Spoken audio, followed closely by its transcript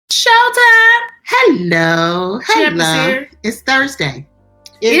Showtime. Hello. Champ is here. It's Thursday.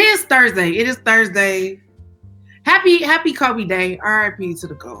 It is Thursday. Happy Kobe Day. R.I.P. to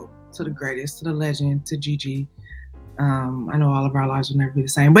the GOAT, to the greatest, to the legend, to Gigi. I know all of our lives will never be the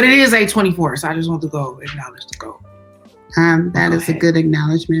same, but it is 8/24, so I just want to go acknowledge the GOAT. That is a good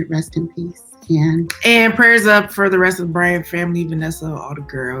acknowledgement. Rest in peace. And prayers up for the rest of the Bryant family, Vanessa, all the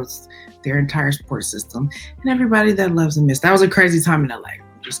girls, their entire support system, and everybody that loves and misses. That was a crazy time in LA,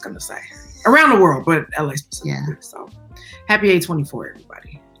 I'm just going to say. Around the world, but LA specifically. Yeah. So happy 8/24,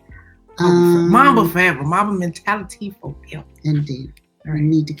 everybody. Mamba forever. Mamba mentality for real. Indeed. Right. We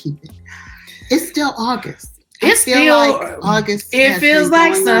need to keep it. It's still August. It's still like August. It feels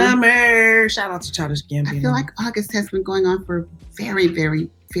like summer. Shout out to Childish Gambino. I feel like August has been going on for a very, very,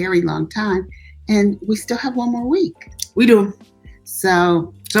 very long time. And we still have one more week. We do.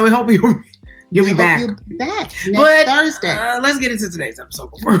 So we hope you'll be back. You'll be back next Thursday. Let's get into today's episode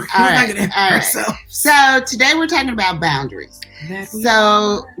before we get ourselves. So today we're talking about boundaries.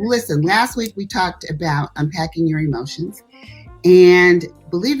 So listen, last week we talked about unpacking your emotions. And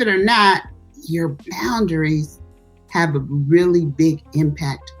believe it or not, your boundaries have a really big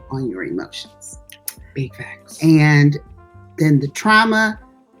impact on your emotions. Big facts. And then the trauma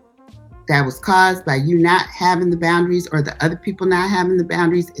that was caused by you not having the boundaries or the other people not having the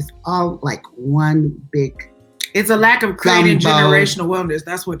boundaries is all like one big. It's a lack of creating generational wellness.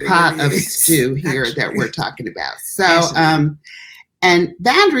 That's what pot of stew here that we're talking about. So, and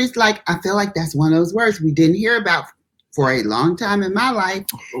boundaries, like I feel like that's one of those words we didn't hear about for a long time in my life,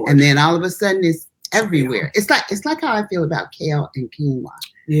 and then all of a sudden it's everywhere. It's like how I feel about kale and quinoa.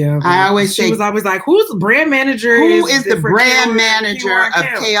 Yeah, I always say, she was always like, "Who's the brand manager? Who is the brand manager of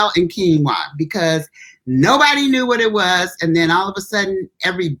kale and quinoa?" Because nobody knew what it was, and then all of a sudden,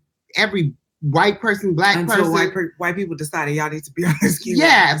 every white person, black person, white people decided y'all need to be on this quinoa.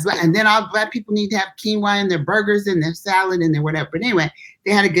 Yeah, and then all black people need to have quinoa in their burgers and their salad and their whatever. But anyway,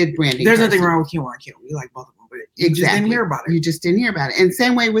 they had a good branding. There's nothing wrong with quinoa and kale. We like both of them. You just didn't hear about it. You just didn't hear about it. And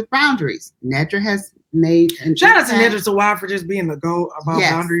same way with boundaries. Nedra has made an shout out to Nedra Sawai for just being the GOAT about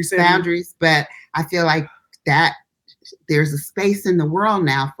boundaries. Boundaries, but I feel like that there's a space in the world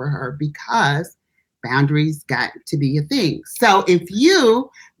now for her because boundaries got to be a thing. So if you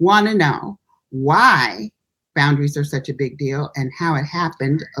want to know why boundaries are such a big deal and how it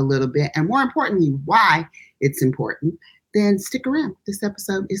happened a little bit, and more importantly, why it's important, then stick around. This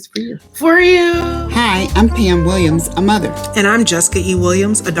episode is for you. Hi, I'm Pam Williams, a mother. And I'm Jessica E.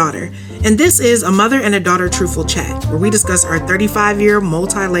 Williams, a daughter. And this is a mother and a daughter truthful chat, where we discuss our 35-year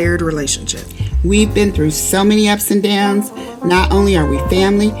multi-layered relationship. We've been through so many ups and downs. Not only are we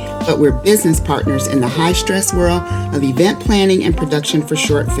family, but we're business partners in the high-stress world of event planning and production for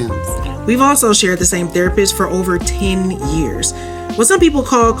short films. We've also shared the same therapist for over 10 years. What some people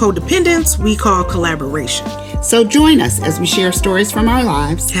call codependence, we call collaboration. So join us as we share stories from our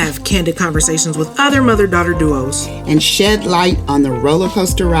lives, have candid conversations with other mother-daughter duos, and shed light on the roller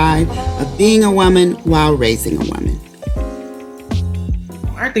coaster ride of being a woman while raising a woman.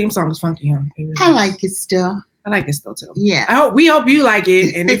 Our theme song is funky, huh? I like it still. I like it still too. Yeah. We hope you like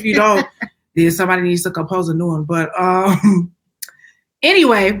it, and if you don't, then somebody needs to compose a new one. But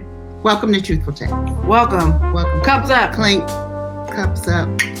anyway, welcome to Truthful Chat. Welcome. Cups up. Clink. Cups up.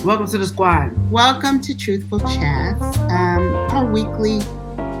 Welcome to the squad. Welcome to Truthful Chats, our weekly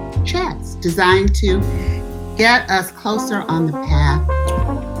chats designed to get us closer on the path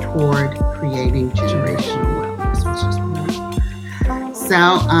toward creating generational wellness.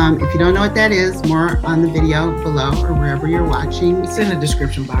 So if you don't know what that is, more on the video below or wherever you're watching. It's in the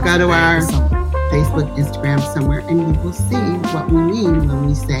description box. Go to our Facebook, Instagram, somewhere, and you will see what we mean when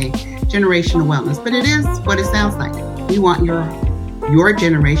we say generational wellness. But it is what it sounds like. We want your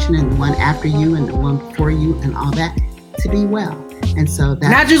generation and the one after you and the one before you and all that to be well. And so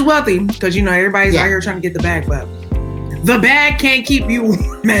that's not just wealthy, because everybody's out here trying to get the bag, but the bag can't keep you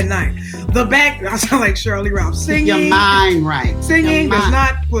warm at night. The bag, I sound like Shirley Ralph. Singing, your mind right. Singing does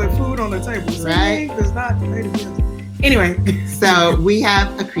not put food on the table. Singing does not pay the bills. Anyway. So we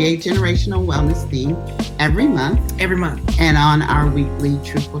have a Create Generational Wellness theme every month. And on our weekly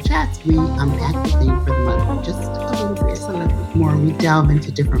Truthful Chats, we unpack the theme for the month just a little bit more. We delve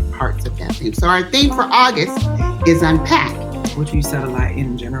into different parts of that theme. So our theme for August is Unpack. Which we said a lot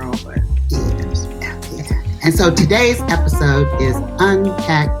in general, but yeah. And so today's episode is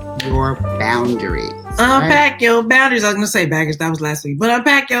Unpack Your Boundaries. Unpack your boundaries. I was going to say baggage. That was last week. But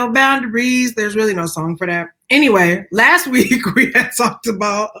unpack your boundaries. There's really no song for that. Anyway, last week we had talked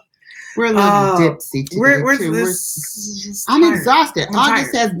about... We're a little dipsy today, too. I'm exhausted.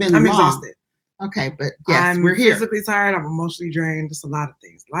 August has been long. Exhausted. Okay, but yes, I'm we're here. physically tired. I'm emotionally drained. There's a lot of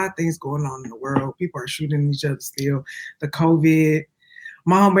things. A lot of things going on in the world. People are shooting each other still. The COVID.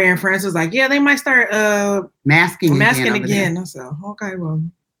 My homeboy and friends was like, yeah, they might start masking again. I said, okay, well,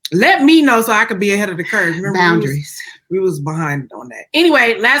 let me know so I could be ahead of the curve. Remember, boundaries. We was behind on that.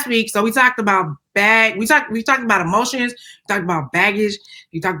 Anyway, last week, so we talked about we talked about emotions, we talked about baggage,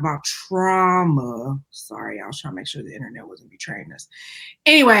 we talked about trauma. Sorry, I was trying to make sure the internet wasn't betraying us.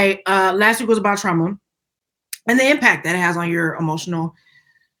 Anyway, last week was about trauma and the impact that it has on your emotional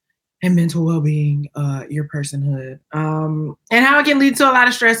and mental well-being, your personhood, and how it can lead to a lot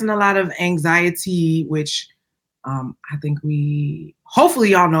of stress and a lot of anxiety, which I think hopefully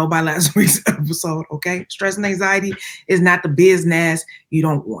y'all know by last week's episode, okay? Stress and anxiety is not the business. You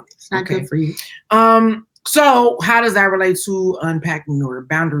don't want it. It's not good for you. So how does that relate to unpacking your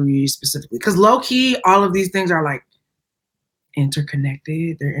boundaries specifically? Because low-key, all of these things are like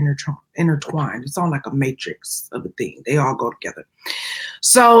interconnected. They're intertwined. It's all like a matrix of a thing. They all go together.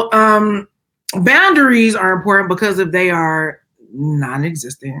 So boundaries are important because if they are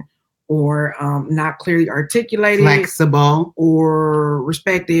non-existent or not clearly articulated, flexible, or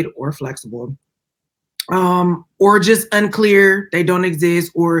respected, or flexible, or just unclear, they don't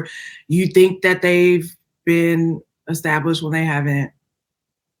exist, or you think that they've been established when they haven't.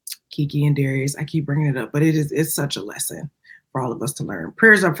 Kiki and Darius, I keep bringing it up, but it's such a lesson for all of us to learn.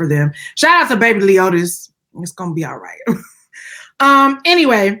 Prayers up for them. Shout out to baby Leotis. It's gonna be all right.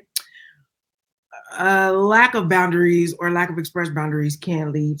 Anyway, lack of boundaries or lack of expressed boundaries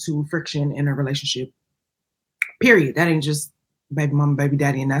can lead to friction in a relationship. Period. That ain't just baby mama, baby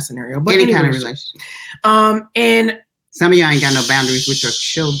daddy in that scenario, but any kind of relationship. And some of y'all ain't got no boundaries with your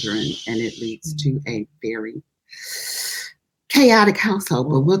children, and it leads to a very chaotic household.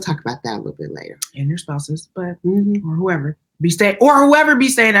 But we'll talk about that a little bit later. And your spouses, but or whoever be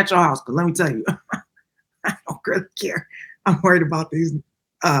staying at your house. Because let me tell you, I don't really care. I'm worried about these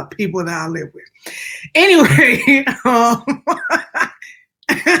people that I live with. Anyway,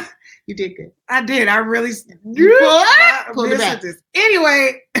 you did good. I did. I really pulled it back.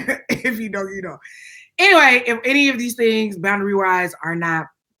 Anyway, if you know, you know. Anyway, if any of these things, boundary-wise, are not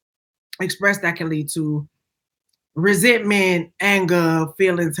expressed, that can lead to resentment, anger,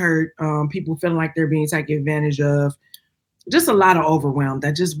 feelings hurt, people feeling like they're being taken advantage of. Just a lot of overwhelm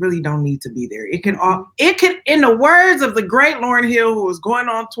that just really don't need to be there. It can, in the words of the great Lauryn Hill, who was going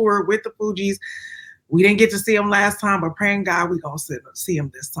on tour with the Fugees, we didn't get to see him last time, but praying God, we're going to see him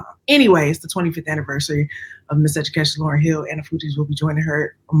this time. Anyway, it's the 25th anniversary of Miss Education Lauryn Hill, and the Fugees will be joining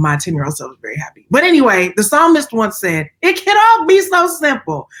her. My 10-year-old self is very happy. But anyway, the psalmist once said, it can all be so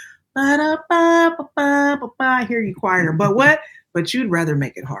simple. I hear you, choir. But what? But you'd rather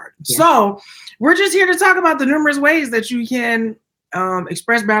make it hard. Yeah. So we're just here to talk about the numerous ways that you can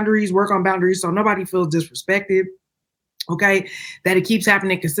express boundaries, work on boundaries so nobody feels disrespected. Okay, that it keeps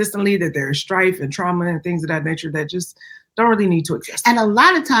happening consistently, that there's strife and trauma and things of that nature that just don't really need to exist. And a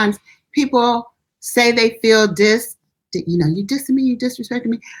lot of times people say they feel you dissing me, you disrespecting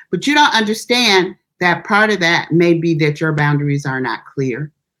me, but you don't understand that part of that may be that your boundaries are not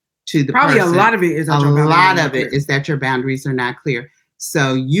clear to the Probably person. A lot of it is that your boundaries are not clear.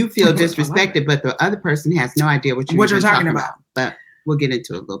 So you feel disrespected, but the other person has no idea what you're talking about. But we'll get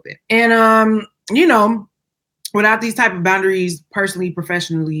into it a little bit. And without these type of boundaries, personally,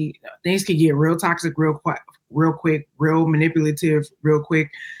 professionally, things can get real toxic, real quick, real manipulative, real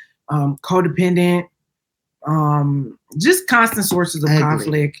quick, codependent, just constant sources of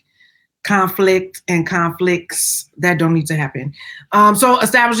conflict and conflicts that don't need to happen. So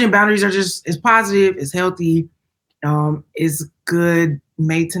establishing boundaries is positive, is healthy, is good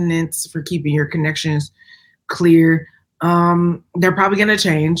maintenance for keeping your connections clear. They're probably going to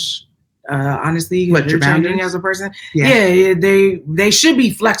change. Honestly, you're changing as a person. Yeah, they should be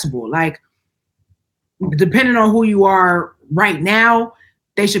flexible. Like, depending on who you are right now,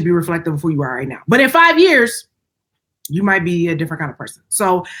 they should be reflective of who you are right now. But in 5 years, you might be a different kind of person.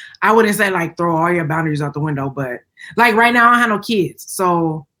 So I wouldn't say like throw all your boundaries out the window, but like right now I don't have no kids.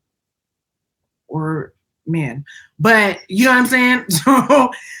 So, or man, but you know what I'm saying?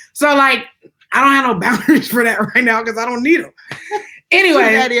 So like, I don't have no boundaries for that right now because I don't need them.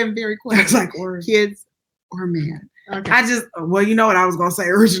 Anyway, that in very quick. It's like kids or man. Okay. You know what I was gonna say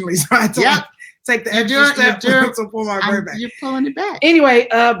originally, so I take the extra step to pull my word back. You're pulling it back. Anyway,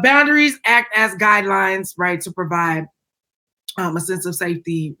 boundaries act as guidelines, right, to provide a sense of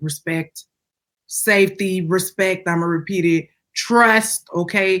safety, respect. I'm gonna repeat it, trust,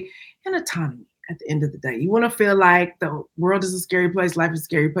 okay, and autonomy. at the end of the day. You want to feel like the world is a scary place, life is a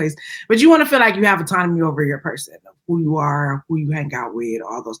scary place, but you want to feel like you have autonomy over your person, of who you are, who you hang out with,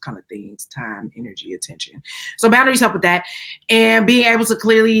 all those kind of things, time, energy, attention. So boundaries help with that. And being able to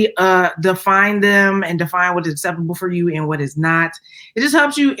clearly define them and define what is acceptable for you and what is not. It just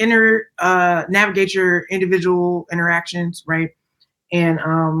helps you navigate your individual interactions, right? And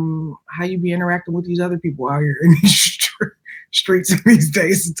how you be interacting with these other people out here in these streets these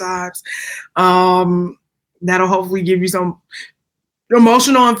days and times. That'll hopefully give you some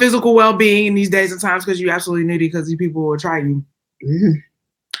emotional and physical well-being in these days and times, because you absolutely need it, because these people will try you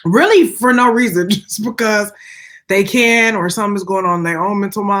really for no reason, just because they can, or something's going on in their own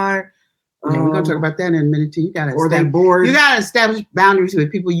mental mind. Yeah, we're gonna talk about that in a minute too. You gotta establish boundaries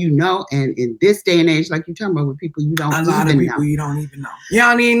with people you know, and in this day and age, like you're talking about, with people you don't even know. A lot of people you don't even know. You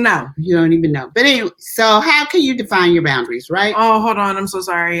don't even know. You don't even know. But anyway, so how can you define your boundaries, right? Oh, hold on. I'm so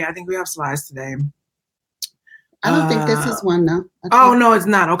sorry. I think we have slides today. I don't think this is one though. Oh no, it's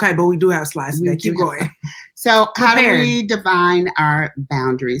not. Okay, but we do have slides today. Keep going. So how do we define our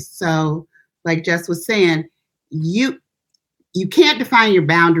boundaries? So, like Jess was saying, you can't define your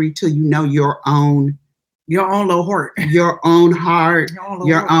boundary till you know your own little heart, your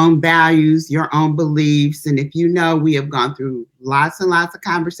own values, your own beliefs. And if you know, we have gone through lots and lots of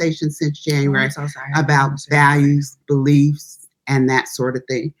conversations since January about values, beliefs, and that sort of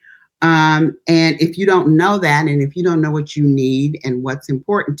thing. And if you don't know that, and if you don't know what you need and what's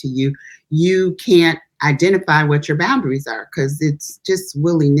important to you, you can't identify what your boundaries are, because it's just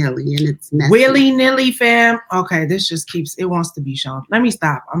willy-nilly and it's messy. Willy-nilly, fam. Okay, this just it wants to be shown. Let me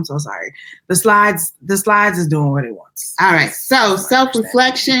stop. I'm so sorry. The slides is doing what it wants. All right. So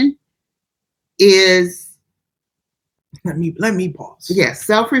self-reflection is. Let me pause. Yes,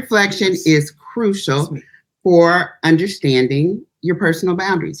 self-reflection is crucial for understanding your personal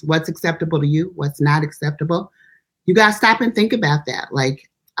boundaries. What's acceptable to you? What's not acceptable? You got to stop and think about that. Like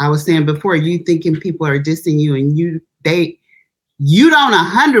I was saying before, you thinking people are dissing you, and you don't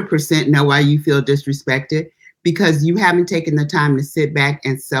 100% know why you feel disrespected, because you haven't taken the time to sit back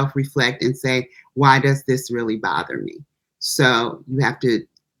and self-reflect and say, why does this really bother me? So you have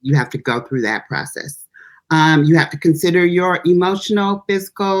to go through that process. You have to consider your emotional,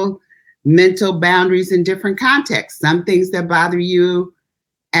 physical, mental boundaries in different contexts. Some things that bother you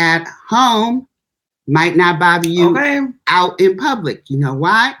at home might not bother you out in public. You know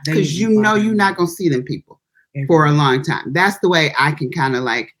why? Because you know you're not going to see them people for a long time. That's the way I can kind of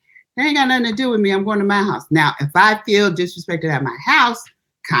like, they ain't got nothing to do with me. I'm going to my house. Now, if I feel disrespected at my house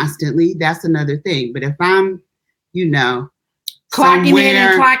constantly, that's another thing. But if I'm, clocking in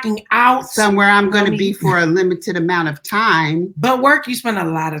and clocking out, somewhere I'm going to be for a limited amount of time. But work, you spend a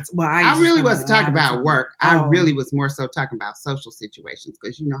lot of. Well, I really wasn't talking about work. I really was more so talking about social situations,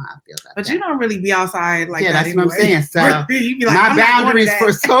 because you know how I feel about that. But you don't really be outside like that. Yeah, that's what I'm saying. So my boundaries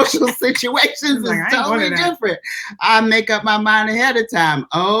for social situations is totally different. I make up my mind ahead of time.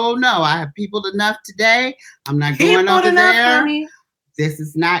 Oh no, I have people enough today. I'm not going over there. This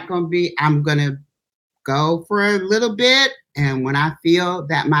is not going to be. I'm going to go for a little bit. And when I feel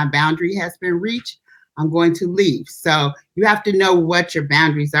that my boundary has been reached, I'm going to leave. So you have to know what your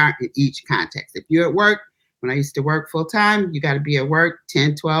boundaries are in each context. If you're at work, when I used to work full time, you got to be at work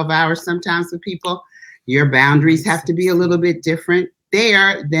 10, 12 hours sometimes with people. Your boundaries have to be a little bit different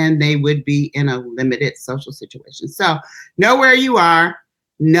there than they would be in a limited social situation. So know where you are,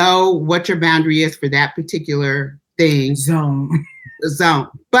 know what your boundary is for that particular thing. Zone.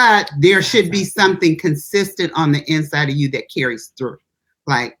 But there should be something consistent on the inside of you that carries through.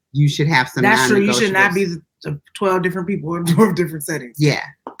 Like you should have some. That's true. You should not be the 12 different people in 12 different settings. Yeah.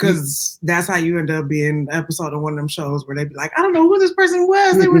 Because that's how you end up being an episode of one of them shows where they be like, I don't know who this person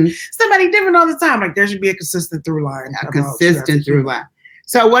was. They were somebody different all the time. Like there should be a consistent through line. A consistent through line.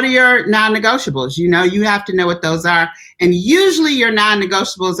 So what are your non-negotiables? You have to know what those are. And usually your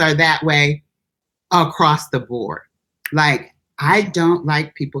non-negotiables are that way across the board. Like, I don't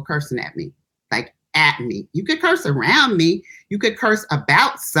like people cursing at me, like at me. You could curse around me. You could curse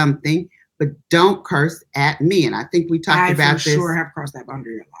about something, but don't curse at me. And I think we talked about this. I for sure have crossed that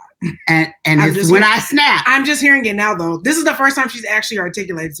boundary a lot. And it's when I snap. I'm just hearing it now, though. This is the first time she's actually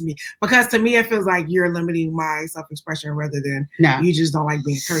articulated to me, because to me, it feels like you're limiting my self-expression rather than you just don't like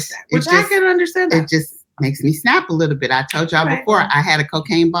being cursed at, which I can understand that. It just makes me snap a little bit. I told y'all before, I had a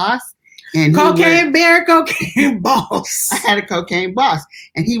cocaine boss. And cocaine boss. I had a cocaine boss,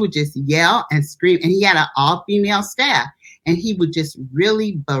 and he would just yell and scream, and he had an all-female staff, and he would just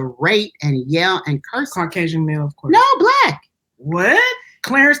really berate and yell and curse. Caucasian male, of course. No, black. What?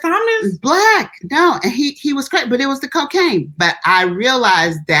 Clarence Thomas? Black. No, and he was great, but it was the cocaine. But I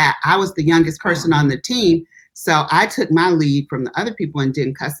realized that I was the youngest person on the team, so I took my lead from the other people and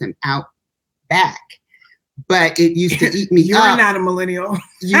didn't cuss him out back. But it used to eat me You're up. not a millennial.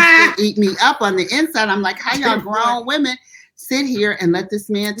 Used to eat me up on the inside. I'm like, how y'all grown women sit here and let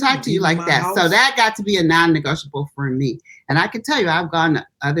this man talk to you like that? House. So that got to be a non-negotiable for me. And I can tell you, I've gone to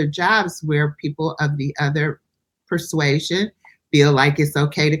other jobs where people of the other persuasion feel like it's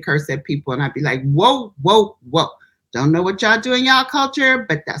okay to curse at people. And I'd be like, whoa, whoa, whoa. Don't know what y'all do in y'all culture,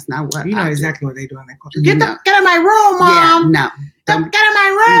 but that's not what you know I exactly do. what they do in that culture. Get out of my room, Mom. Yeah, no. Don't get in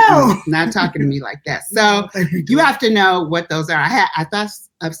my room. Not talking to me like that. So you have to know what those are. I thought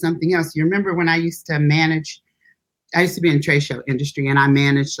of something else. You remember when I used to be in the trade show industry, and I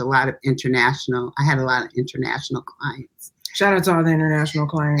managed I had a lot of international clients. Shout out to all the international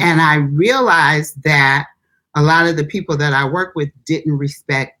clients. And I realized that a lot of the people that I work with didn't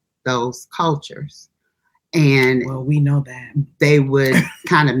respect those cultures. And well, we know that. They would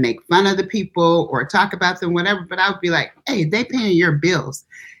kind of make fun of the people or talk about them, whatever. But I would be like, hey, they paying your bills.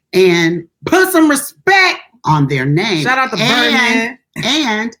 And put some respect on their name. Shout out to Birdman.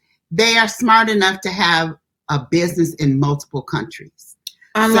 And they are smart enough to have a business in multiple countries.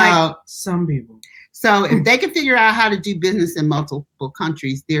 Unlike some people. So if they can figure out how to do business in multiple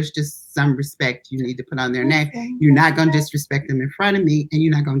countries, there's just some respect you need to put on their name. You're not going to disrespect them in front of me, and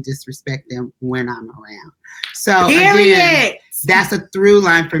you're not going to disrespect them when I'm around. So again, that's a through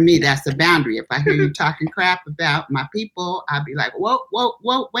line for me. That's a boundary. If I hear you talking crap about my people, I'll be like, whoa, whoa,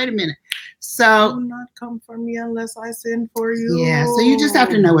 whoa, wait a minute. So do not come for me unless I send for you. Yeah, so you just have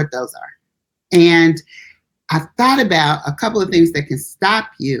to know what those are. And I've thought about a couple of things that can stop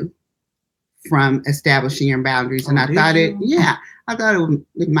you from establishing your boundaries. And I thought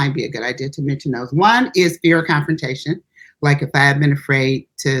it might be a good idea to mention those. One is fear of confrontation. Like if I have been afraid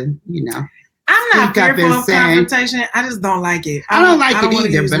to, I'm not fearful of confrontation. I just don't like it. I don't like it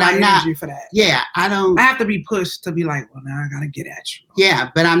either, but I'm not for that. Yeah, I have to be pushed to be like, well, now I gotta get at you.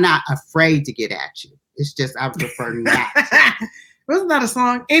 Yeah, but I'm not afraid to get at you. It's just I prefer not. Wasn't that a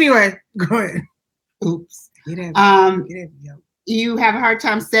song? Anyway, go ahead. Oops. You have a hard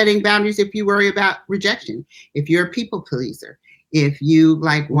time setting boundaries if you worry about rejection. If you're a people pleaser, if you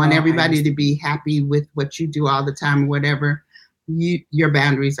want everybody to be happy with what you do all the time or whatever, your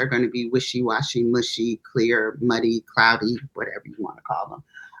boundaries are going to be wishy-washy, mushy, clear, muddy, cloudy, whatever you want to call them.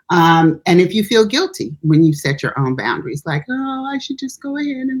 And if you feel guilty when you set your own boundaries, like, oh, I should just go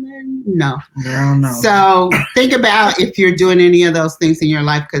ahead and then no. Girl, no. So think about if you're doing any of those things in your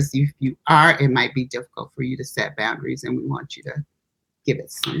life, because if you are, it might be difficult for you to set boundaries, and we want you to give it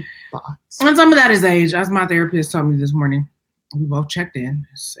some thoughts. And some of that is age. As my therapist told me this morning, we both checked in.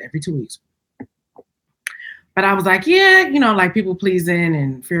 It's every 2 weeks. But I was like, yeah, like people pleasing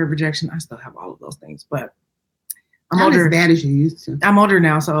and fear of rejection. I still have all of those things, but I'm not older. As bad as you used to. I'm older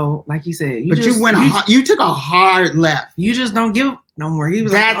now, so like you said, you took a hard left. You just don't give no more. He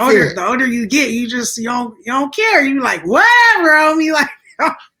was That's like, the older you get, you don't care. You like whatever, homie.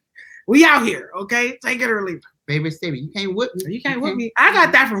 Like we out here, okay? Take it or leave it. Favorite statement. You can't whip me. You can't whip me. I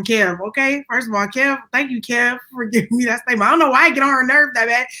got that from Kev, okay? First of all, Kev, thank you, Kev, for giving me that statement. I don't know why I get on her nerve that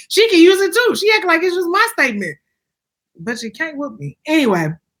bad. She can use it too. She act like it's just my statement. But she can't whip me. Anyway.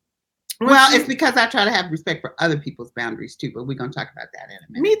 Well, it's because I try to have respect for other people's boundaries too, but we're going to talk about that in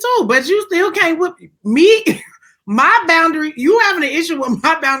a minute. Me too, but you still can't whip me. My boundary, you having an issue with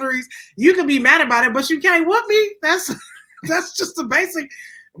my boundaries, you can be mad about it, but you can't whip me. That's just a basic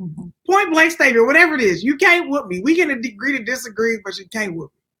point blank statement, whatever it is. You can't whip me. We can agree to disagree, but you can't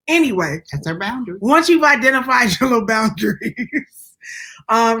whip me. Anyway. That's our boundary. Once you've identified your little boundaries,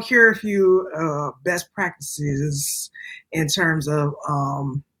 here are a few best practices in terms of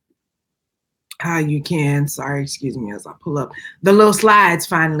how you can, excuse me as I pull up the little slides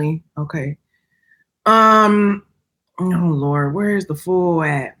finally. Okay. Oh Lord, where's the full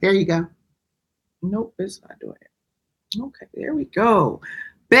at? There you go. Nope, it's not doing it. Okay, there we go.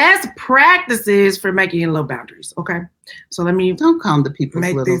 Best practices for making your little boundaries. Okay. So don't call the people's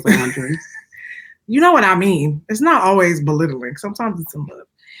little boundaries. You know what I mean? It's not always belittling. Sometimes it's in love.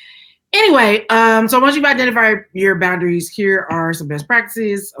 Anyway, so once you've identified your boundaries, here are some best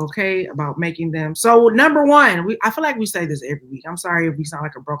practices, okay, about making them. So number one, I feel like we say this every week. I'm sorry if we sound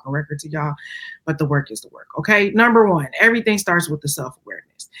like a broken record to y'all, but the work is the work, okay? Number one, everything starts with the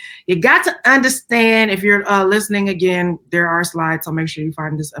self-awareness. You got to understand, if you're listening again, there are slides, so make sure you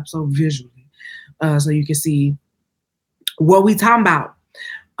find this episode visually so you can see what we talking about.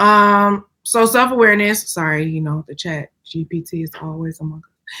 So self-awareness, the chat GPT is always among us.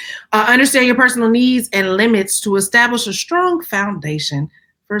 Understand your personal needs and limits to establish a strong foundation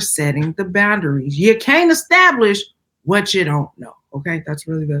for setting the boundaries. You can't establish what you don't know. Okay, that's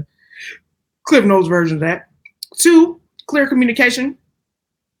really the Cliff Notes version of that. 2, clear communication.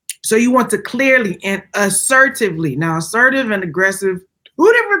 So you want to clearly and assertively. Now, assertive and aggressive,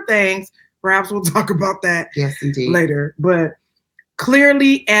 2 different things. Perhaps we'll talk about that later. But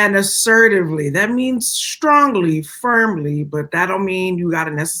clearly and assertively, that means strongly, firmly, but that don't mean you got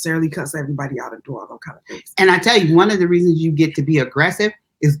to necessarily cuss everybody out and do all those kind of things. And I tell you, one of the reasons you get to be aggressive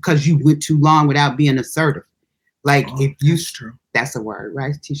is because you went too long without being assertive. Like if you, that's true. That's a word,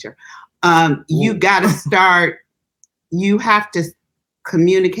 right? T-shirt. You got to start, you have to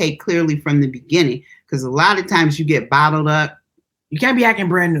communicate clearly from the beginning, because a lot of times you get bottled up. You can't be acting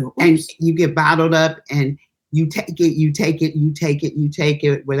brand new. And you get bottled up and you take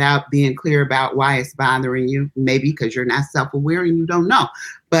it without being clear about why it's bothering you. Maybe because you're not self-aware and you don't know.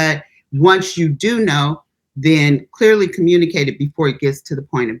 But once you do know, then clearly communicate it before it gets to the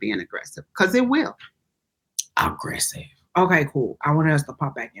point of being aggressive, because it will. Aggressive. Okay, cool. I wanted us to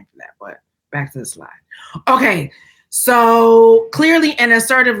pop back in for that, but back to the slide. Okay, so clearly and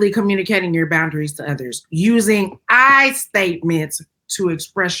assertively communicating your boundaries to others, using I statements to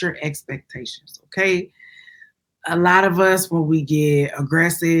express your expectations, okay? A lot of us, when we get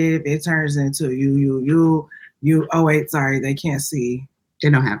aggressive, it turns into you. Oh, wait, sorry, they can't see. They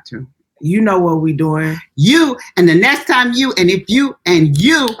don't have to. You know what we doing. You, and the next time you, and if you, and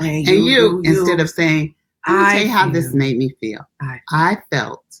you, and you, instead of saying, let me tell you how this made me feel. I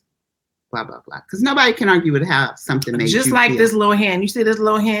felt blah, blah, blah. Because nobody can argue with how something made you feel. Just like this little hand. You see this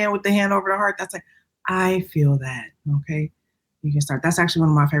little hand with the hand over the heart? That's like, I feel that, okay? You can start. That's actually one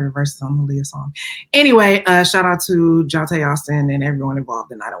of my favorite verses on the Leah song. Anyway, shout out to Jonte Austin and everyone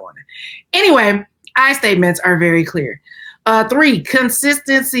involved in I Don't Want It. Anyway, I statements are very clear. 3,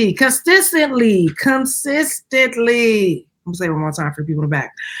 consistency. Consistently. I'm going to say it one more time for people in the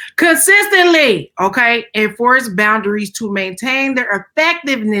back. Consistently, okay, enforce boundaries to maintain their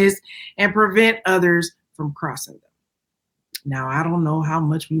effectiveness and prevent others from crossing them. Now, I don't know how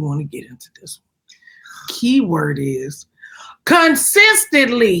much we want to get into this one. Keyword is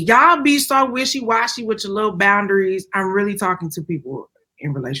consistently. Y'all be so wishy-washy with your little boundaries. I'm really talking to people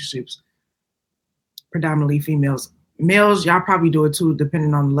in relationships, predominantly females. Males, y'all probably do it too,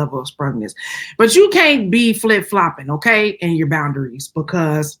 depending on the level of sprungness. But you can't be flip-flopping, okay, in your boundaries,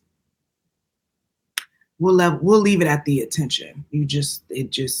 because we'll leave it at the attention. You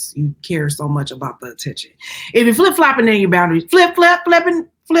care so much about the attention. If you're flip-flopping in your boundaries, flipping,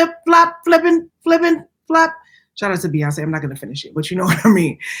 flop. Shout out to Beyonce. I'm not going to finish it, but you know what I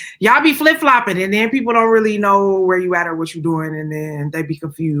mean. Y'all be flip-flopping, and then people don't really know where you at or what you're doing, and then they be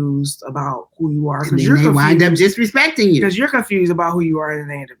confused about who you are. And then they wind up disrespecting you. Because you're confused about who you are, and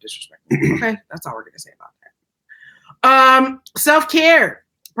they end up disrespecting you. Okay? That's all we're going to say about that. Self-care.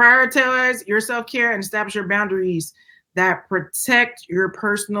 Prioritize your self-care and establish your boundaries that protect your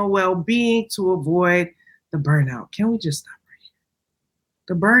personal well-being to avoid the burnout. Can we just stop right here?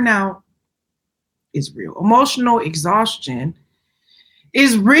 The burnout is real. Emotional exhaustion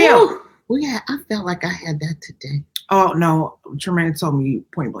is real. Well, yeah, I felt like I had that today. Oh, no. Tremaine told me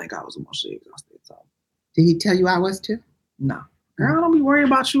point blank I was emotionally exhausted. So. Did he tell you I was too? No. Girl, I don't be worried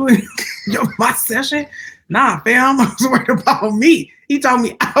about you in my session. Nah, fam, I was worried about me. He told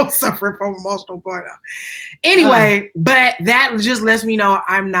me I was suffering from emotional burnout. Anyway, but that just lets me know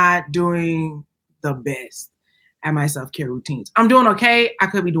I'm not doing the best at my self-care routines. I'm doing okay. I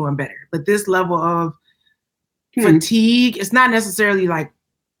could be doing better. But this level of fatigue, it's not necessarily like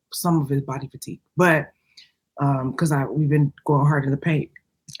some of his body fatigue, but because we've been going hard in the paint.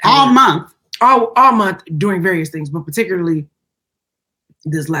 All month doing various things, but particularly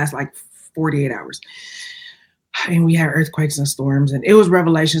this last like 48 hours. And we had earthquakes and storms, and it was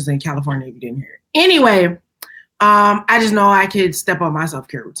revelations in California if you didn't hear it. Anyway, I just know I could step up my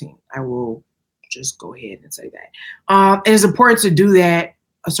self-care routine. I will just go ahead and say that. And it's important to do that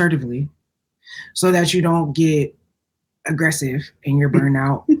assertively so that you don't get aggressive in your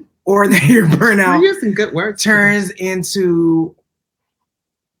burnout or that your burnout some good words turns into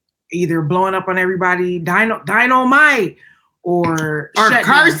either blowing up on everybody, dynamite, or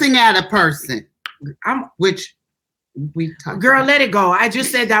cursing at a person. Which we talked Girl, about. let it go. I just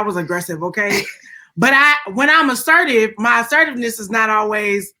said that was aggressive, okay? But when I'm assertive, my assertiveness is not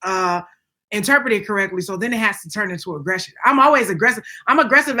always interpreted correctly. So then it has to turn into aggression. I'm always aggressive. I'm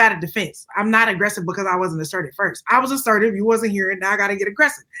aggressive out of defense. I'm not aggressive because I wasn't assertive first. I was assertive. You wasn't hearing. Now I got to get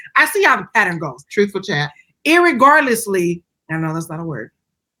aggressive. I see how the pattern goes. Truthful chat. Irregardlessly, I know that's not a word.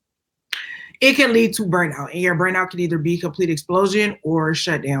 It can lead to burnout. And your burnout can either be complete explosion or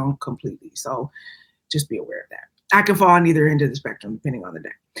shut down completely. So just be aware of that. I can fall on either end of the spectrum, depending on the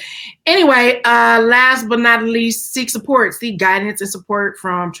day. Anyway, last but not least, seek support. Seek guidance and support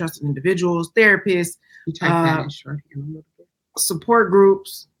from trusted individuals, therapists, support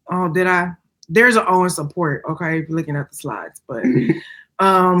groups. Oh, did I? There's an O in support. Okay, if you're looking at the slides, but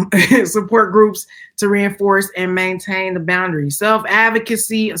support groups to reinforce and maintain the boundaries.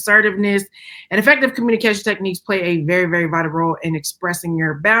 Self-advocacy, assertiveness, and effective communication techniques play a very, very vital role in expressing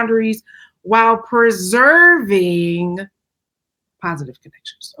your boundaries while preserving positive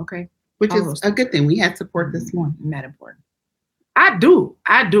connections. Okay, which is a good thing. We had support this morning. Not important. I do.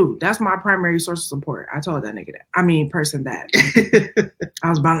 That's my primary source of support. I told that nigga that. I mean, person that. I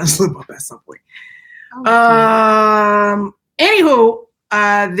was bound to slip up at some point. Anywho,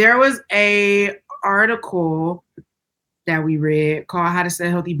 there was a article that we read called "How to Set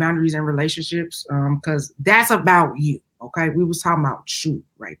Healthy Boundaries in Relationships," because that's about you. Okay, we was talking about you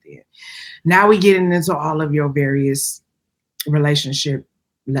right there. Now we getting into all of your various relationship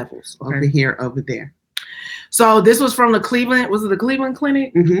levels. Okay? Over here, over there. So this was from the Cleveland. Was it the Cleveland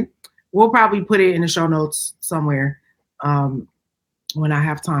Clinic? Mm-hmm. We'll probably put it in the show notes somewhere. When I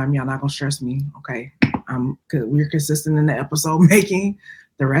have time, y'all not gonna stress me, okay? Cause we're consistent in the episode making.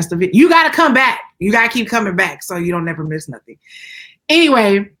 The rest of it, you gotta come back. You gotta keep coming back so you don't never miss nothing.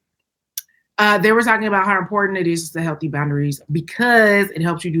 Anyway, they were talking about how important it is to healthy boundaries because it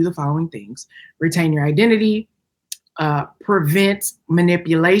helps you do the following things: retain your identity, prevent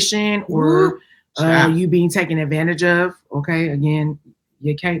manipulation or you being taken advantage of. Okay, again,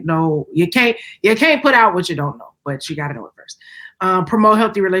 you can't put out what you don't know, but you gotta know it first. Promote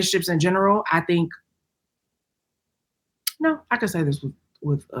healthy relationships in general. I think, no, I can say this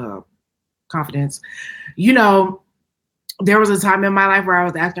with confidence. You know, there was a time in my life where I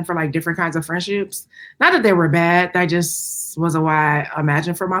was asking for like different kinds of friendships. Not that they were bad, that just wasn't what I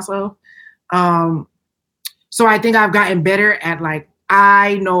imagined for myself. So I think I've gotten better at like,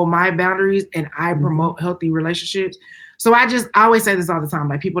 I know my boundaries and I promote healthy relationships. So I always say this all the time,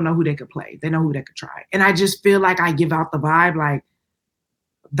 like people know who they could play. They know who they could try. And I just feel like I give out the vibe, like,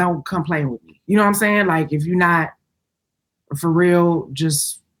 don't come playing with me. You know what I'm saying? Like if you're not for real,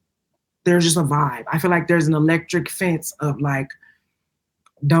 there's just a vibe. I feel like there's an electric fence of like,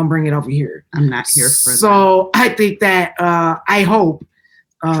 don't bring it over here. I'm not here for So I think that, I hope.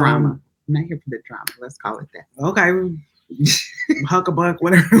 Drama. I'm not here for the drama. Let's call it that. Okay. Huckabuck,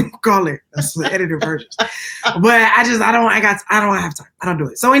 whatever you call it. That's the edited version. But I don't have time. I don't do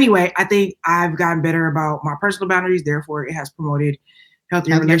it. So anyway, I think I've gotten better about my personal boundaries. Therefore, it has promoted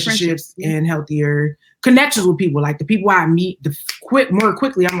healthier relationships and healthier connections with people. Like the people I meet more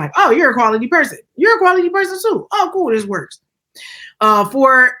quickly, I'm like, oh, you're a quality person. You're a quality person too. Oh, cool. This works.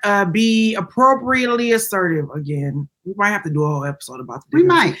 Be appropriately assertive. Again, we might have to do a whole episode about the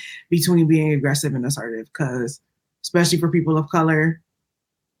difference between being aggressive and assertive, because especially for people of color,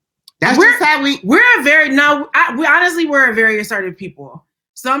 we're a very assertive people.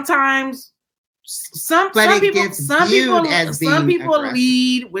 Sometimes some people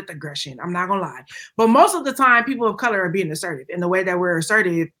lead with aggression. I'm not gonna lie, but most of the time, people of color are being assertive, and the way that we're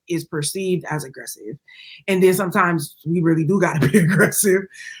assertive is perceived as aggressive. And then sometimes we really do gotta be aggressive,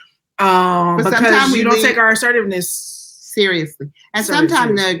 because you don't take our assertiveness seriously. And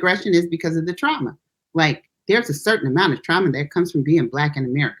sometimes the aggression is because of the trauma. Like there's a certain amount of trauma that comes from being Black in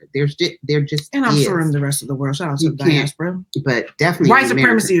America. And I'm sure in the rest of the world. Shout out to the diaspora, but definitely white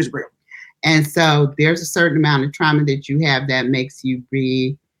supremacy is real. And so there's a certain amount of trauma that you have that makes you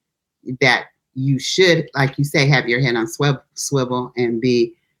be that you should, like you say, have your head on swivel and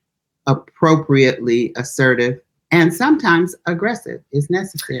be appropriately assertive, and sometimes aggressive is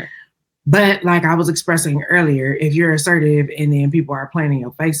necessary. But like I was expressing earlier, if you're assertive and then people are playing in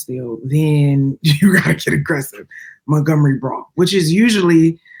your face still, then you gotta get aggressive. Montgomery Brawl, which is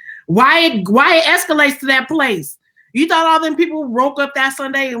usually why it escalates to that place. You thought all them people woke up that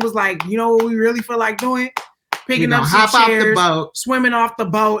Sunday and was like, you know what we really feel like doing? Picking up some chairs, off the boat, swimming off the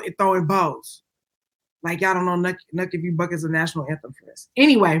boat, and throwing bows. Like y'all don't know Nuck If You Buck is a national anthem for this.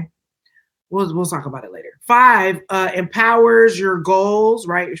 Anyway, we'll talk about it later. 5, empowers your goals,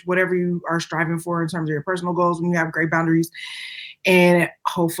 right? Whatever you are striving for in terms of your personal goals when you have great boundaries. And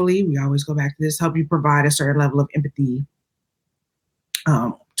hopefully, we always go back to this, help you provide a certain level of empathy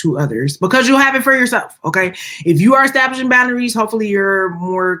to others, because you'll have it for yourself. Okay. If you are establishing boundaries, hopefully you're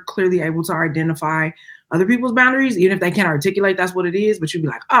more clearly able to identify other people's boundaries, even if they can't articulate that's what it is, but you'll be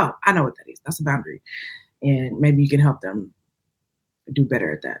like, oh, I know what that is. That's a boundary. And maybe you can help them do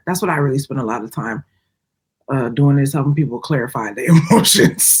better at that. That's what I really spend a lot of time doing, is helping people clarify their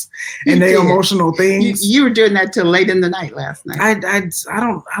emotions and their emotional things. You were doing that till late in the night last night. I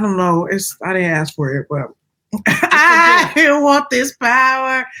don't know. I didn't ask for it, but I want this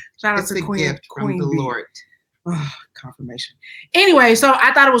power. Shout out It's to a Queen, gift from Queen the Bee. Lord. Confirmation. Anyway, so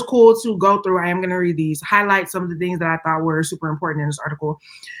I thought it was cool to go through. I am going to read these, highlight some of the things that I thought were super important in this article.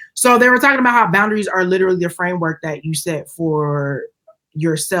 So they were talking about how boundaries are literally the framework that you set for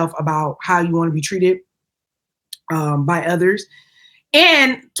yourself about how you want to be treated by others,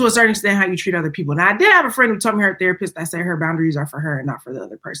 and to a certain extent how you treat other people. Now, I did have a friend who told me, her therapist, that said her boundaries are for her and not for the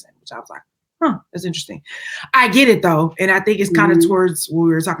other person, which I was like, that's interesting. I get it though. And I think it's kind of towards what we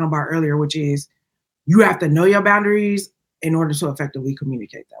were talking about earlier, which is you have to know your boundaries in order to effectively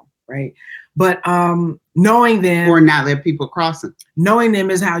communicate them, right? But knowing them, or not let people cross them. Knowing them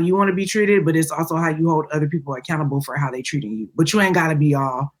is how you want to be treated, but it's also how you hold other people accountable for how they treating you. But you ain't got to be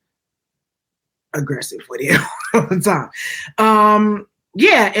all aggressive with it all the time.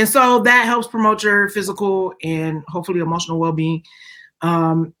 Yeah, and so that helps promote your physical and hopefully emotional well-being.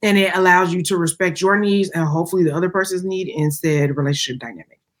 And it allows you to respect your needs and hopefully the other person's need in said relationship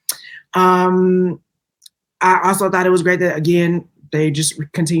dynamic. I also thought it was great that, again, they just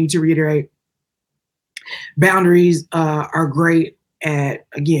continue to reiterate boundaries are great at,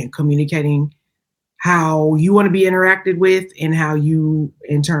 again, communicating how you want to be interacted with and how you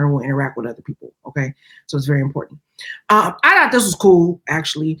in turn will interact with other people. Okay. So it's very important. I thought this was cool,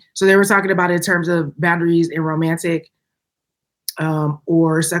 actually. So they were talking about it in terms of boundaries in romantic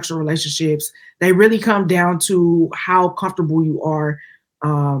or sexual relationships. They really come down to how comfortable you are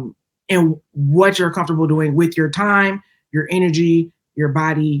and what you're comfortable doing with your time, your energy, your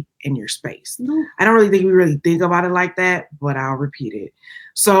body, and your space. I don't really think we really think about it like that, but I'll repeat it.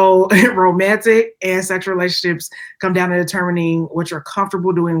 So romantic and sexual relationships come down to determining what you're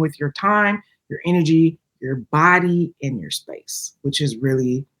comfortable doing with your time, your energy, your body, and your space, which is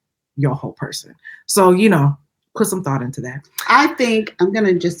really your whole person. So, put some thought into that. I think I'm going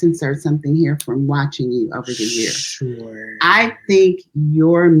to just insert something here from watching you over the years. Sure. I think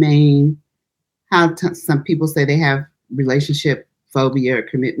your main, some people say they have relationship phobia or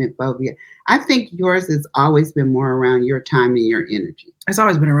commitment phobia. I think yours has always been more around your time and your energy. It's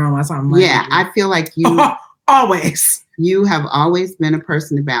always been around my time. Yeah, I feel like you always. You have always been a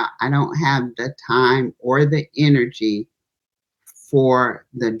person about, I don't have the time or the energy for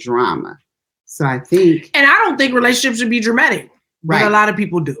the drama. So I think, and I don't think relationships should be dramatic, but a lot of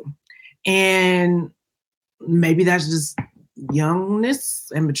people do, and maybe that's just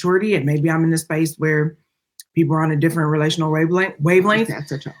youngness and maturity, and maybe I'm in a space where people are on a different relational wavelength. That's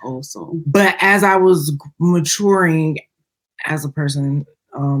such an old soul. But as I was maturing as a person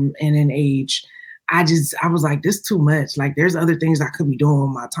and in age, I was like, this is too much. Like, there's other things I could be doing with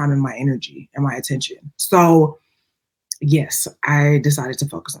my time and my energy and my attention. So yes, I decided to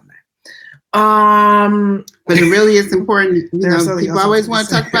focus on that. But it really is important. People always want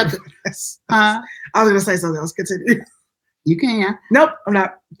to talk about I was going to say something else. Continue. You can. Nope, I'm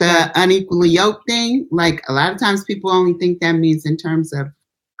not. The unequally yoked thing, like a lot of times people only think that means in terms of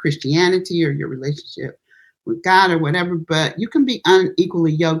Christianity or your relationship with God or whatever, but you can be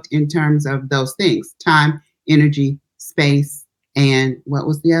unequally yoked in terms of those things: time, energy, space, and what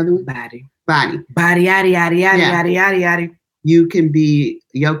was the other one? Body, yada, yada, yada. You can be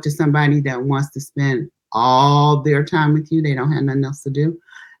yoked to somebody that wants to spend all their time with you. They don't have nothing else to do.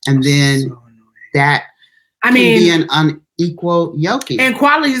 And then that can be an unequal yoking. And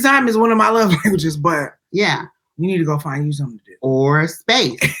quality time is one of my love languages, but yeah, you need to go find you something to do. Or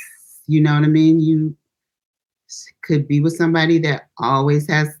space. You know what I mean? You could be with somebody that always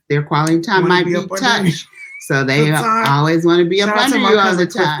has their quality time, might be touch. So they always want to be up under you all the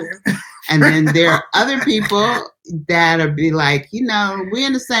time. And then there are other people that'll be like, we're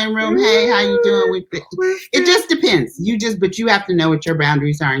in the same room. Hey, how you doing? It just depends. But you have to know what your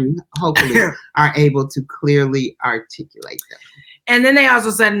boundaries are, and you hopefully are able to clearly articulate them. And then they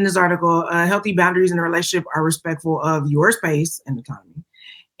also said in this article, healthy boundaries in a relationship are respectful of your space and autonomy,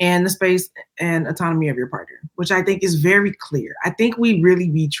 and the space and autonomy of your partner, which I think is very clear. I think we really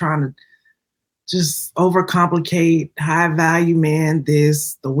be trying to just overcomplicate, high value man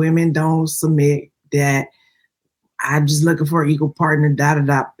this, the women don't submit, that I'm just looking for an equal partner,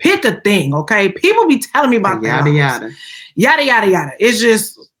 da-da-da. Pick a thing, okay? People be telling me about that. Yada, yada. It's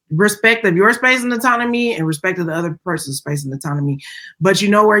just respect of your space and autonomy and respect of the other person's space and autonomy. But you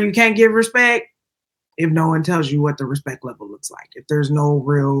know where you can't give respect? If no one tells you what the respect level looks like. If there's no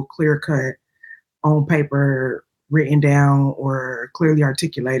real clear cut on paper, written down, or clearly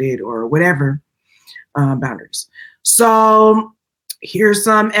articulated or whatever, boundaries. So here's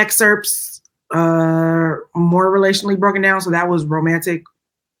some excerpts, more relationally broken down. So that was romantic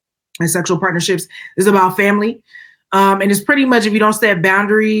and sexual partnerships. This is about family. And it's pretty much, if you don't set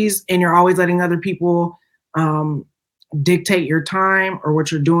boundaries and you're always letting other people dictate your time or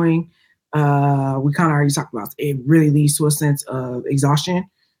what you're doing. We kind of already talked about it. Really leads to a sense of exhaustion,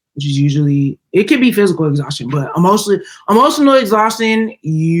 which is usually, it can be physical exhaustion, but emotional exhaustion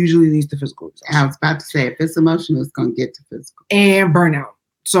usually leads to physical exhaustion. I was about to say, if it's emotional, it's going to get to physical. And burnout.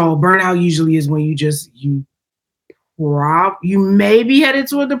 So burnout usually is when you may be headed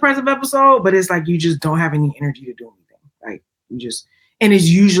to a depressive episode, but it's like you just don't have any energy to do anything. Like you just, and it's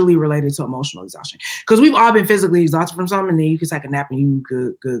usually related to emotional exhaustion, because we've all been physically exhausted from something, and then you can take a nap and you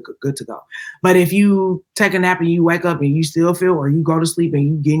good to go. But if you take a nap and you wake up and you still feel, or you go to sleep and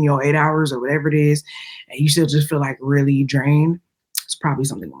you get in your 8 hours or whatever it is, and you still just feel like really drained, it's probably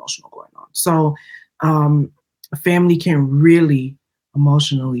something emotional going on. So a family can really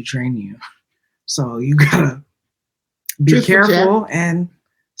emotionally drain you. So you gotta be careful and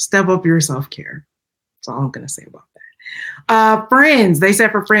step up your self-care. That's all I'm gonna say about that. Friends, they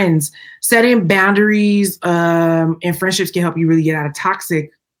said for friends, setting boundaries in friendships can help you really get out of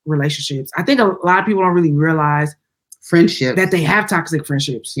toxic relationships. I think a lot of people don't really realize friendships, that they have toxic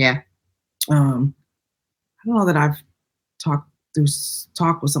friendships. Yeah. I don't know that I've talked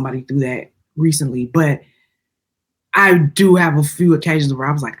with somebody through that recently, but I do have a few occasions where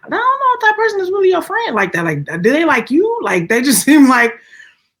I was like, I don't know if that person is really your friend like that. Like, do they like you? Like, they just seem like,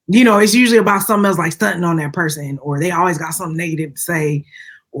 it's usually about something else, like stunting on that person, or they always got something negative to say,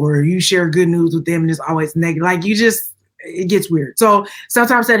 or you share good news with them and it's always negative. Like, it gets weird. So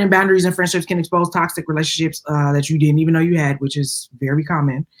sometimes setting boundaries in friendships can expose toxic relationships that you didn't even know you had, which is very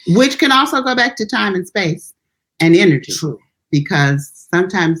common. Which can also go back to time and space and energy. True. Because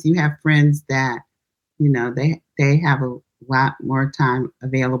sometimes you have friends that, they have a lot more time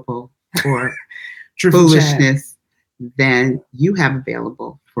available for foolishness than you have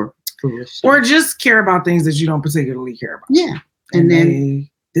available for foolishness. Or just care about things that you don't particularly care about. Yeah. And then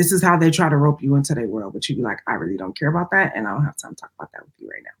this is how they try to rope you into their world, but you be like, I really don't care about that, and I don't have time to talk about that with you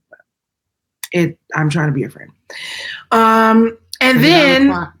right now. But I'm trying to be a friend. And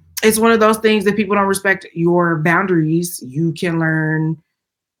then it's one of those things that people don't respect your boundaries. You can learn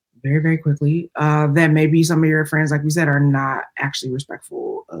very, very quickly that maybe some of your friends, like we said, are not actually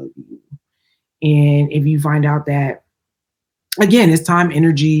respectful of you. And if you find out that, again, it's time,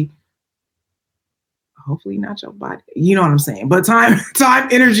 energy, hopefully not your body, you know what I'm saying, but time,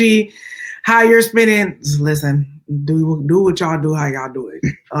 energy, how you're spending, listen, do what y'all do, how y'all do it.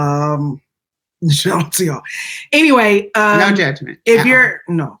 Shout out to y'all. Anyway. No judgment.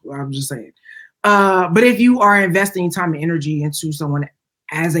 I'm just saying. But if you are investing time and energy into someone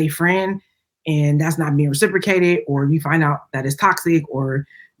as a friend, and that's not being reciprocated, or you find out that it's toxic, or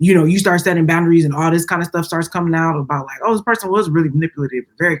you start setting boundaries and all this kind of stuff starts coming out about like, oh, this person was really manipulative,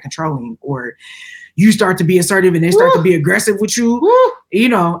 very controlling, or you start to be assertive and they start to be aggressive with you.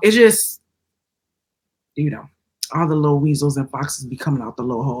 It's just, all the little weasels and foxes be coming out the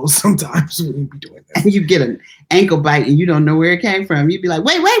little holes sometimes when you be doing that. And you get an ankle bite and you don't know where it came from. You'd be like,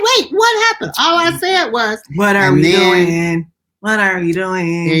 wait, what happened? All I said was, what are we doing? What are you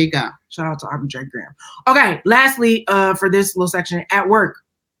doing? There you go. Shout out to RBJ Graham. Okay, lastly, for this little section, at work,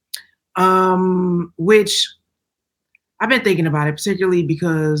 which I've been thinking about it, particularly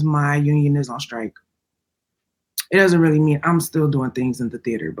because my union is on strike. It doesn't really mean I'm still doing things in the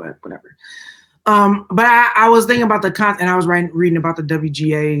theater, but whatever. But I was thinking about the content, and I was reading about the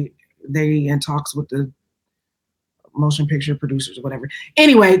WGA. They in talks with the motion picture producers or whatever.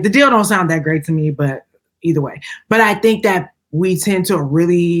 Anyway, the deal don't sound that great to me, but either way. But I think that we tend to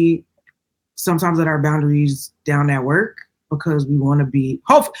really sometimes let our boundaries down at work because we want to be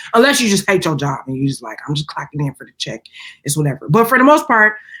hopeful, unless you just hate your job and you just like, I'm just clocking in for the check. It's whatever. But for the most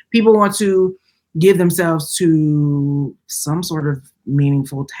part, people want to give themselves to some sort of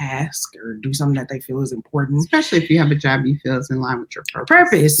meaningful task or do something that they feel is important. Especially if you have a job you feel is in line with your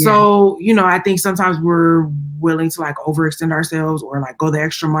purpose. Yeah. So, I think sometimes we're willing to like overextend ourselves or like go the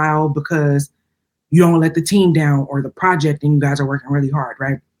extra mile because you don't let the team down or the project and you guys are working really hard,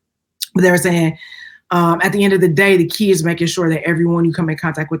 right? But they're saying at the end of the day, the key is making sure that everyone you come in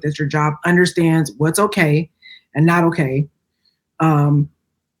contact with at your job understands what's okay and not okay.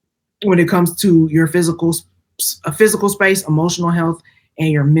 When it comes to your physical space, emotional health, and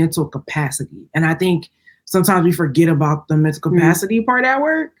your mental capacity. And I think sometimes we forget about the mental capacity part at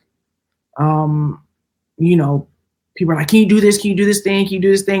work. People are like, can you do this? Can you do this thing? Can you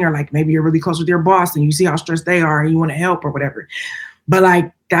do this thing? Or like, maybe you're really close with your boss and you see how stressed they are and you want to help or whatever. But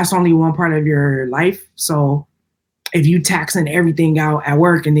like, that's only one part of your life. So if you taxing everything out at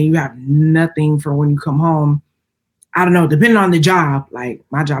work and then you have nothing for when you come home, I don't know, depending on the job, like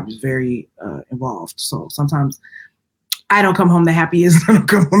my job is very involved. So sometimes I don't come home the happiest. I don't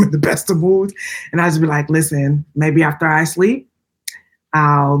come home in the best of moods. And I just be like, listen, maybe after I sleep,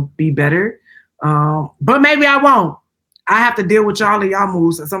 I'll be better. But maybe I won't. I have to deal with y'all and y'all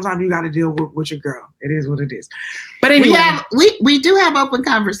moves. And sometimes you got to deal with your girl. It is what it is. But anyway. We do have open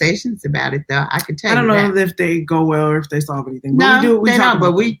conversations about it, though. I can tell you. I don't know if they go well or if they solve anything. But we don't.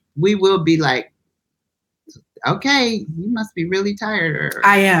 But we will be like, okay, you must be really tired, or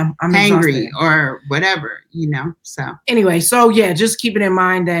I am. I'm angry, exhausted. or whatever, So anyway, so yeah, just keeping in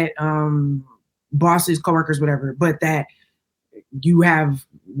mind that bosses, coworkers, whatever, but that you have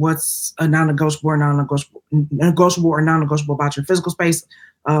what's a non-negotiable or non-negotiable about your physical space,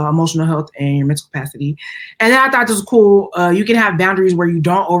 emotional health, and your mental capacity. And then I thought this was cool. You can have boundaries where you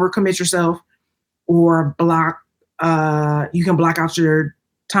don't overcommit yourself or block. You can block out your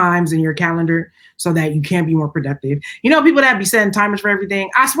times in your calendar so that you can be more productive. People that be setting timers for everything.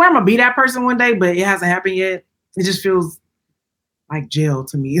 I swear I'm gonna be that person one day, but it hasn't happened yet. It just feels like jail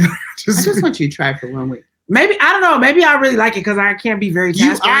to me. I just want you to try for 1 week. Maybe, I don't know. Maybe I really like it because I can't be very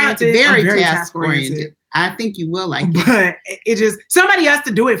task oriented. You are very task oriented. I think you will like it. But it just, somebody has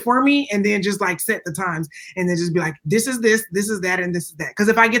to do it for me and then just like set the times and then just be like, this is this is that, and this is that. Because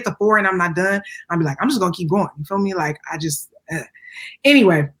if I get to 4 and I'm not done, I'll be like, I'm just gonna keep going. You feel me? Like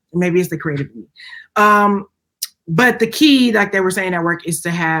anyway, maybe it's the creative in me. But the key, like they were saying at work, is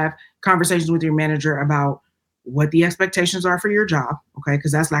to have conversations with your manager about what the expectations are for your job. Okay,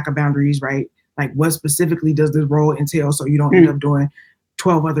 because that's lack of boundaries, right? Like what specifically does this role entail, so you don't end up doing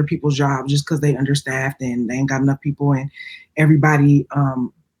 12 other people's jobs just because they understaffed and they ain't got enough people, and everybody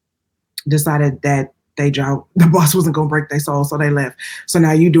decided that the boss wasn't gonna break their soul, so they left. So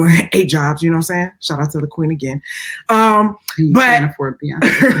now you doing 8 jobs, you know what I'm saying? Shout out to the queen again. You can't afford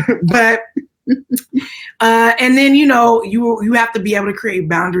Beyonce. But and then you have to be able to create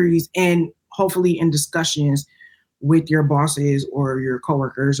boundaries, and hopefully in discussions with your bosses or your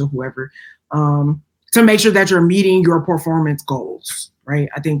coworkers or whoever, to make sure that you're meeting your performance goals, right?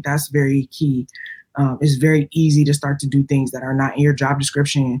 I think that's very key. It's very easy to start to do things that are not in your job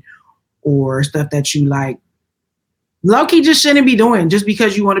description or stuff that you like low-key just shouldn't be doing just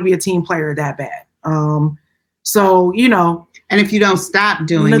because you want to be a team player that bad. So, and if you don't stop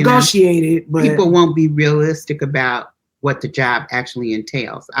doing it, but people won't be realistic about what the job actually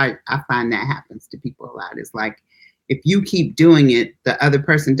entails. I find that happens to people a lot. It's like, if you keep doing it, the other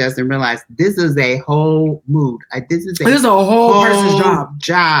person doesn't realize this is a whole mood. This is a whole person's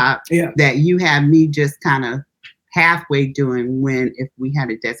job that you have me just kind of halfway doing, when if we had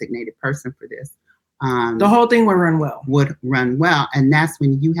a designated person for this, the whole thing would run well. And that's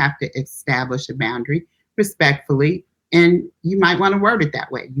when you have to establish a boundary respectfully. And you might want to word it that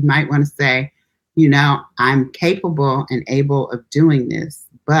way. You might want to say, I'm capable and able of doing this,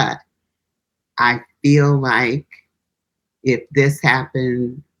 but I feel like if this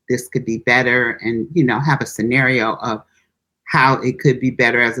happened, this could be better, and, have a scenario of how it could be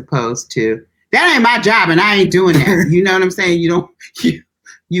better, as opposed to, that ain't my job and I ain't doing that. You know what I'm saying?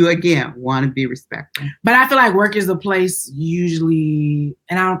 You again want to be respectful. But I feel like work is a place usually,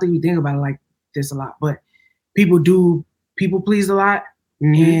 and I don't think we think about it like this a lot, but people please a lot.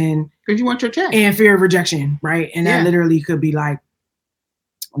 Mm-hmm. And because you want your check. And fear of rejection, right? And that literally could be like,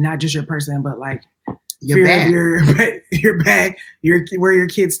 not just your person, but like your bag, your bag, where your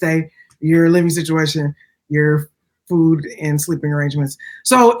kids stay, your living situation, your food and sleeping arrangements.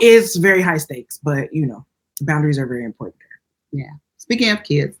 So it's very high stakes, but boundaries are very important there. Yeah. Speaking of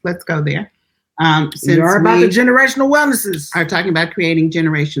kids, let's go there. Since we are about the generational wellnesses. Are talking about creating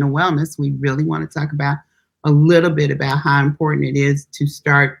generational wellness, we really want to talk about a little bit about how important it is to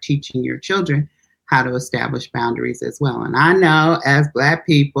start teaching your children how to establish boundaries as well. And I know as Black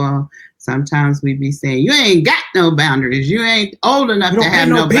people, sometimes we be saying, you ain't got no boundaries. You ain't old enough to have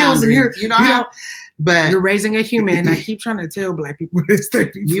no boundaries. You don't have. But you're raising a human. I keep trying to tell Black people this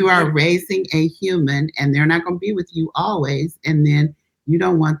thing. You are raising a human, and they're not going to be with you always. And then you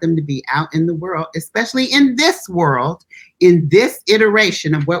don't want them to be out in the world, especially in this world, in this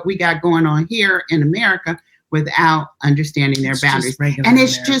iteration of what we got going on here in America, without understanding their boundaries. And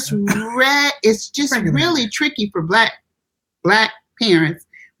it's just really tricky for Black parents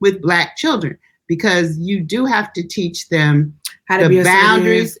with Black children, because you do have to teach them how to be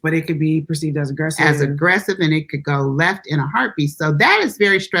boundaries, but it could be perceived as aggressive, and it could go left in a heartbeat. So that is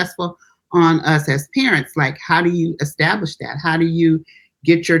very stressful on us as parents. Like, how do you establish that? How do you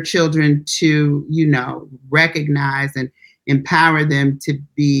get your children to, recognize and empower them to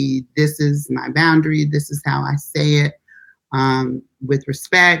be, this is my boundary, this is how I say it, with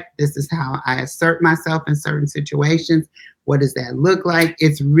respect, this is how I assert myself in certain situations. What does that look like?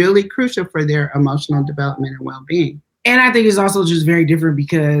 It's really crucial for their emotional development and well-being. And I think it's also just very different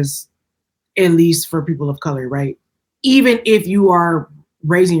because, at least for people of color, right? Even if you are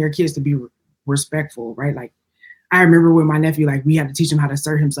raising your kids to be respectful, right? Like, I remember with my nephew, like, we had to teach him how to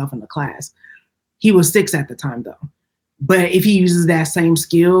assert himself in the class. He was 6 at the time, though. But if he uses that same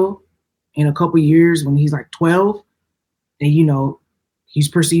skill in a couple years when he's like 12, and, you know, he's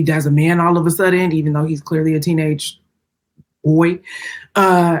perceived as a man all of a sudden, even though he's clearly a teenage boy,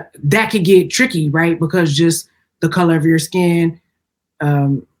 that could get tricky, right? Because just the color of your skin,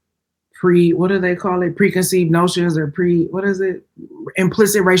 what do they call it? Preconceived notions or what is it?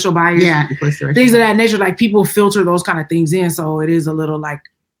 Implicit racial bias. Yeah, implicit racial things bias. Of that nature. Like, people filter those kind of things in. So it is a little like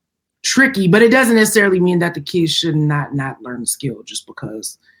tricky, but it doesn't necessarily mean that the kids should not learn the skill just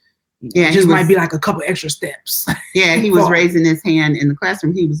because, you know, it just might be like a couple extra steps. Yeah, he was raising his hand in the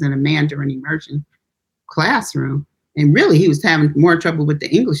classroom. He was in a Mandarin immersion classroom. And really, he was having more trouble with the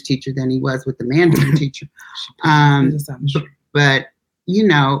English teacher than he was with the Mandarin teacher. But, you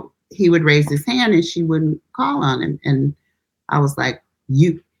know, he would raise his hand and she wouldn't call on him. And I was like,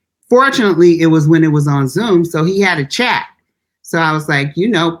 fortunately, it was when it was on Zoom. So he had a chat. So I was like, you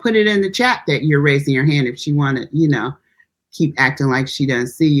know, put it in the chat that you're raising your hand if she wanted, you know, keep acting like she doesn't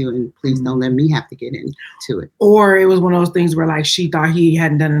see you, and please don't let me have to get into it. Or it was one of those things where, like, she thought he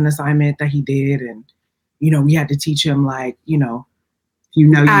hadn't done an assignment that he did, and, you know, we had to teach him, like, you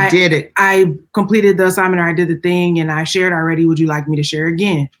did it. I completed the assignment, or I did the thing and I shared already. Would you like me to share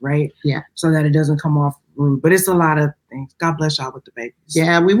again? Right? Yeah. So that it doesn't come off rude. But it's a lot of things. God bless y'all with the babies.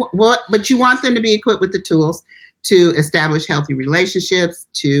 Yeah, but you want them to be equipped with the tools to establish healthy relationships,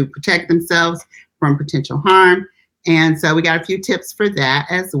 to protect themselves from potential harm. And so we got a few tips for that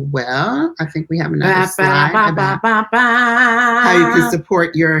as well. I think we have another slide about how you can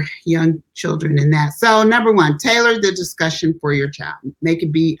support your young children in that. So number 1, tailor the discussion for your child. Make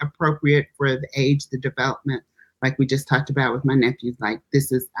it be appropriate for the age, the development. Like we just talked about with my nephews, like,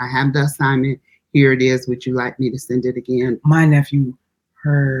 I have the assignment. Here it is. Would you like me to send it again? My nephew,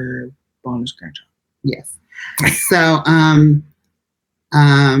 her bonus grandchild. Yes. So, and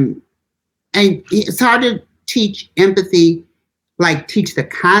it's hard to teach empathy, like teach the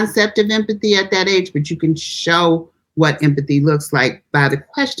concept of empathy at that age, but you can show what empathy looks like by the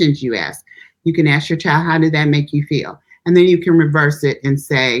questions you ask. You can ask your child, how did that make you feel? And then you can reverse it and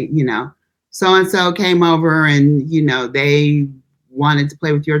say, you know, so-and-so came over and, you know, they wanted to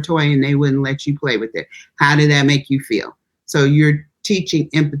play with your toy and they wouldn't let you play with it. How did that make you feel? So you're teaching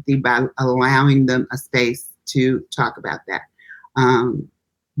empathy by allowing them a space to talk about that.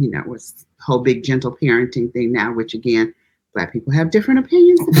 You know, with the whole big gentle parenting thing now, which again, Black people have different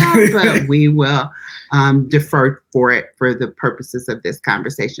opinions about, but we will defer for it for the purposes of this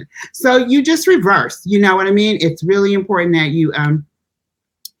conversation. So you just reverse, you know what I mean? It's really important that you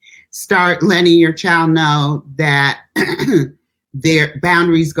start letting your child know that their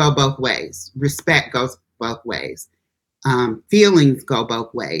boundaries go both ways. Respect goes both ways. Feelings go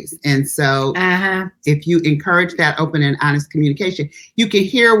both ways. And so if you encourage that open and honest communication, you can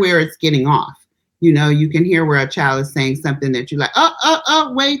hear where it's getting off. You know, you can hear where a child is saying something that you're like,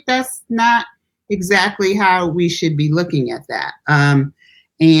 wait, that's not exactly how we should be looking at that.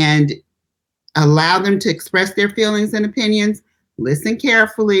 And allow them to express their feelings and opinions, listen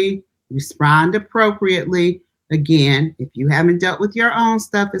carefully, respond appropriately. Again, if you haven't dealt with your own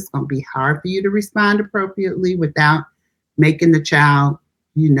stuff, it's going to be hard for you to respond appropriately without making the child,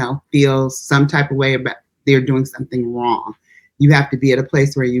 you know, feel some type of way about they're doing something wrong. You have to be at a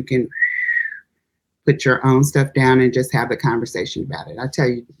place where you can put your own stuff down and just have the conversation about it. I tell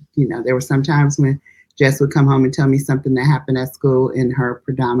you, you know, there were some times when Jess would come home and tell me something that happened at school in her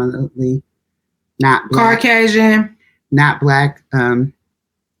predominantly not Black, Caucasian, not Black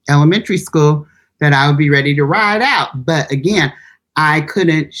elementary school, that I would be ready to ride out. But again, I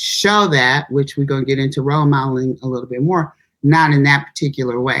couldn't show that, which we're going to get into role modeling a little bit more, not in that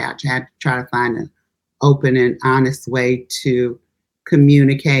particular way. I had to try to find an open and honest way to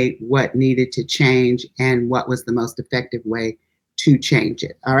communicate what needed to change and what was the most effective way to change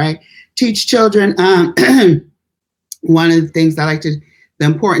it. All right. Teach children. One of the things I like to, the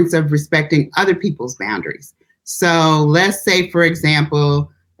importance of respecting other people's boundaries. So let's say, for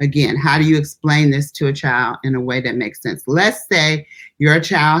example, again, how do you explain this to a child in a way that makes sense? Let's say your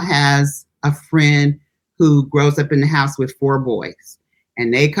child has a friend who grows up in the house with 4 boys,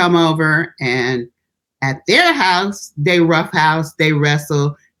 and they come over, and at their house, they roughhouse, they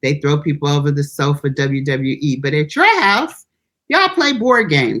wrestle, they throw people over the sofa, WWE. But at your house, y'all play board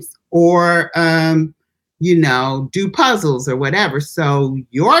games or, you know, do puzzles or whatever. So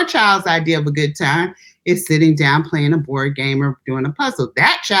your child's idea of a good time is sitting down playing a board game or doing a puzzle.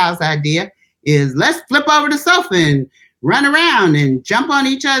 That child's idea is let's flip over the sofa and run around and jump on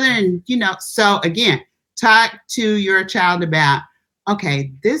each other. And, so again, talk to your child about,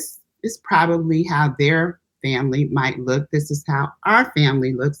 okay, this is probably how their family might look. This is how our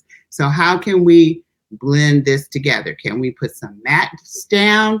family looks. So how can we blend this together? Can we put some mats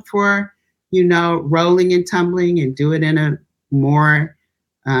down for, rolling and tumbling and do it in a more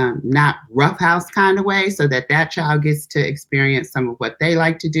not roughhouse kind of way so that child gets to experience some of what they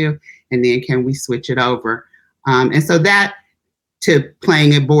like to do? And then can we switch it over? And so that to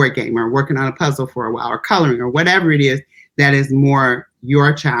playing a board game or working on a puzzle for a while or coloring or whatever it is that is more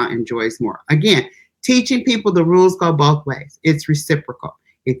your child enjoys more. Again, teaching people the rules go both ways. It's reciprocal.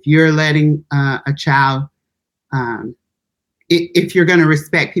 If you're letting a child, if you're going to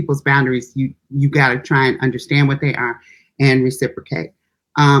respect people's boundaries, you got to try and understand what they are and reciprocate.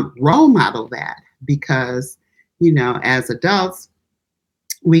 Role model that because, as adults,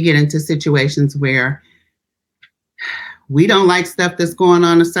 we get into situations where we don't like stuff that's going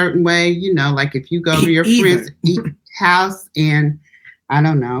on a certain way, like if you go to your friend's house and I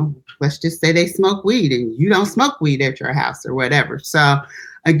don't know, let's just say they smoke weed and you don't smoke weed at your house or whatever. So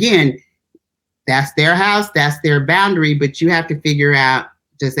again, that's their house, that's their boundary, but you have to figure out,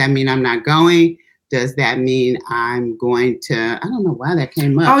 does that mean I'm not going? Does that mean I'm going to, I don't know why that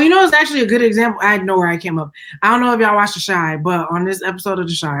came up. Oh, it's actually a good example. I know where I came up. I don't know if y'all watched The Chi, but on this episode of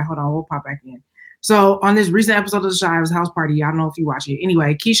The Chi, hold on, we'll pop back in. So on this recent episode of The Chi, it was a house party. I don't know if you watch it.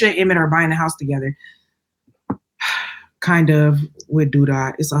 Anyway, Keisha and Emmett are buying a house together. Kind of with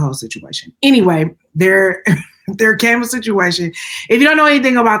Duda. It's a whole situation. Anyway, there came a situation. If you don't know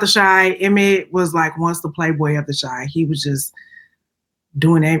anything about The Chi, Emmett was like once the playboy of The Chi. He was just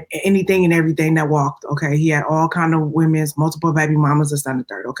doing anything and everything that walked. Okay, he had all kind of women's, multiple baby mamas, this, that, and the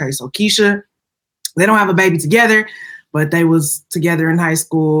third. Okay, so Keisha, they don't have a baby together, but they was together in high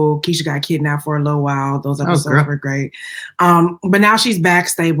school. Keisha got kidnapped for a little while. Those episodes were great. But now she's back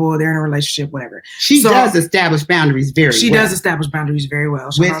stable. They're in a relationship, whatever. She does establish boundaries very well. She does establish boundaries very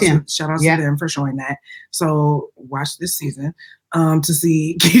well. Shout out to them for showing that. So watch this season to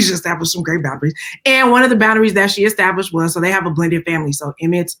see Keisha establish some great boundaries. And one of the boundaries that she established was, so they have a blended family. So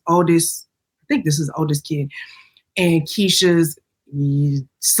Emmett's oldest, I think this is the oldest kid, and Keisha's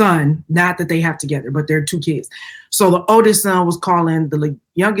son, not that they have together, but they're two kids. So the oldest son was calling the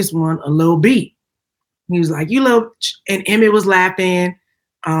youngest one a little B. He was like, "You little," and Emmett was laughing.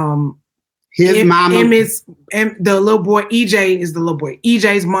 His mama, Emmett's, and the little boy, EJ is the little boy.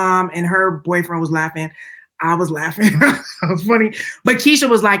 EJ's mom and her boyfriend was laughing. I was laughing. It was funny. But Keisha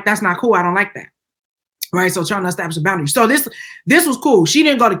was like, "That's not cool. I don't like that." Right. So trying to establish a boundary. So this was cool. She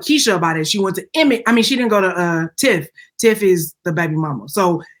didn't go to Keisha about it. She went to Emmett. I mean, she didn't go to Tiff. Tiff is the baby mama.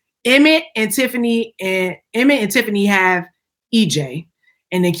 So Emmett and Tiffany have EJ,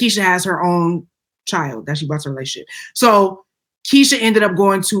 and then Keisha has her own child that she brought to a relationship. So Keisha ended up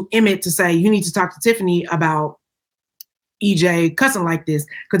going to Emmett to say, "You need to talk to Tiffany about EJ cussing like this,"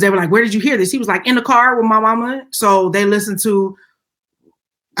 because they were like, "Where did you hear this?" He was like, "In the car with my mama." So they listened to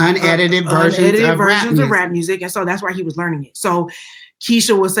unedited versions of rap music. And so that's why he was learning it. So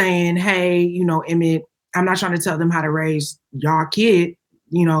Keisha was saying, "Hey, Emmett, I'm not trying to tell them how to raise y'all kid,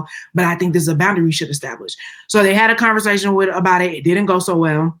 but I think this is a boundary we should establish." So they had a conversation about it. It didn't go so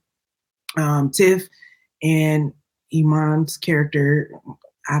well. Tiff and Iman's character,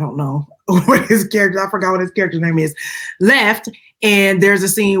 I don't know what his character, I forgot what his character's name is, left. And there's a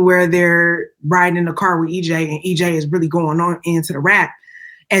scene where they're riding in the car with EJ, and EJ is really going on into the rap.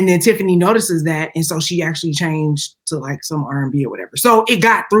 And then Tiffany notices that, and so she actually changed to like some R&B or whatever. So it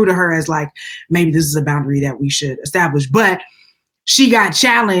got through to her as like, maybe this is a boundary that we should establish. But she got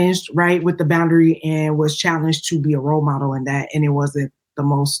challenged, right, with the boundary, and was challenged to be a role model in that. And it wasn't the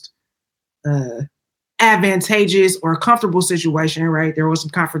most advantageous or comfortable situation, right? There was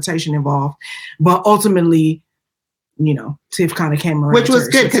some confrontation involved, but ultimately, Tiff kind of came around, which was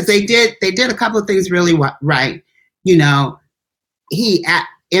good because they did a couple of things really right.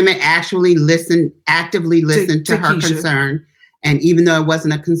 Emmett actually actively listened to her Keisha concern. And even though it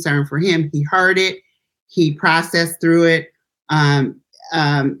wasn't a concern for him, he heard it, he processed through it.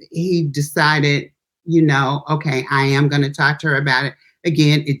 He decided, okay, I am going to talk to her about it.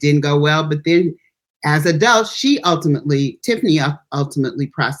 Again, it didn't go well, but then as adults, Tiffany ultimately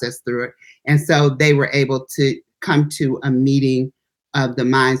processed through it. And so they were able to come to a meeting of the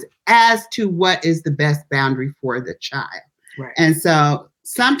minds as to what is the best boundary for the child. Right. And so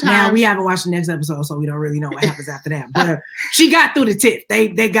sometimes, now we haven't watched the next episode, so we don't really know what happens after that. But she got through the tip.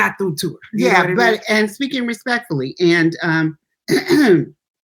 They got through to her. Yeah, and speaking respectfully, and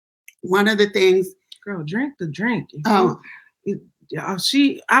one of the things, girl, drink the drink. I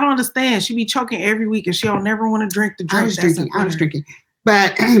don't understand. She be choking every week and she don't never want to drink the drink. I was drinking.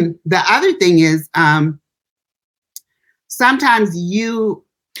 But the other thing is, sometimes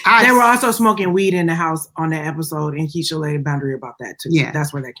they were also smoking weed in the house on that episode, and Keisha laid a boundary about that too. Yeah.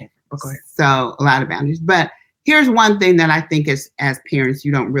 That's where that came from. But go ahead. So a lot of boundaries. But here's one thing that I think is, as parents,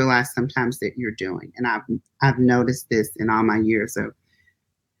 you don't realize sometimes that you're doing. And I've noticed this in all my years of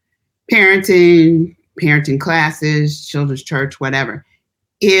parenting classes, children's church, whatever.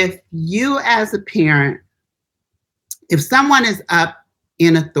 If you as a parent, if someone is up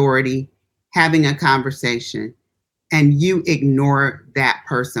in authority having a conversation and you ignore that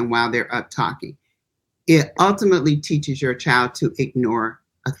person while they're up talking, it ultimately teaches your child to ignore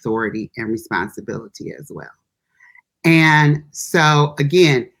authority and responsibility as well. And so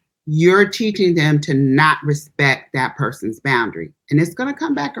again, you're teaching them to not respect that person's boundary. And it's going to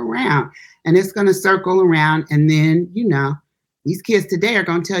come back around and it's going to circle around. And then, these kids today are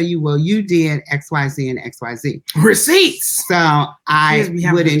going to tell you, well, you did X, Y, Z and X, Y, Z. Receipts. So I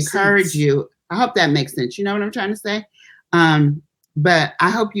would encourage you. I hope that makes sense. You know what I'm trying to say? But I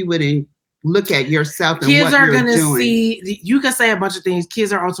hope you would look at yourself and kids what are going to see. You can say a bunch of things.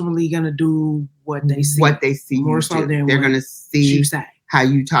 Kids are ultimately going to do what they see. What they see. More so than they're going to see how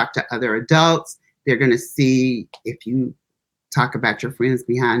you talk to other adults. They're going to see if you talk about your friends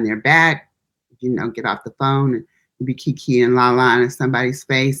behind their back, get off the phone and be kiki and la la in somebody's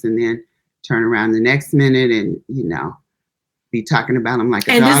face and then turn around the next minute and, be talking about them like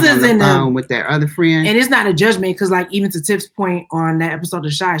a dog on the phone with their other friend. And it's not a judgment because, like, even to Tip's point on that episode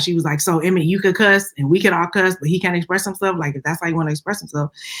of Shy, she was like, so, Emmett, you could cuss and we could all cuss, but he can't express himself. Like, if that's how you want to express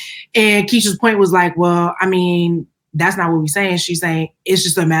himself. And Keisha's point was like, well, I mean, that's not what we're saying. She's saying it's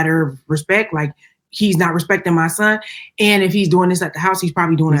just a matter of respect. Like, he's not respecting my son. And if he's doing this at the house, he's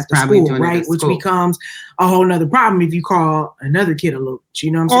probably doing it at the school, right? Which becomes a whole nother problem if you call another kid a loach, you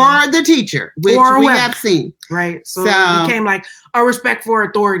know what I'm saying? Or the teacher, which we have seen. Right. So it became like a respect for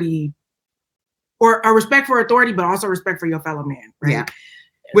authority, or a respect for authority, but also respect for your fellow man, right? Yeah.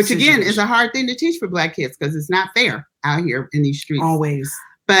 Which again is a hard thing to teach for Black kids because it's not fair out here in these streets. Always.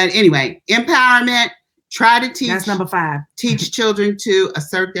 But anyway, empowerment, try to teach. That's number 5. Teach children to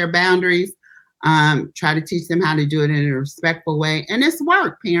assert their boundaries. Try to teach them how to do it in a respectful way. And it's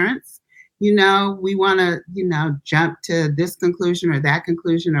work, parents. We want to, jump to this conclusion or that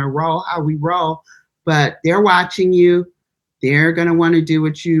conclusion or roll how we roll, but they're watching you. They're going to want to do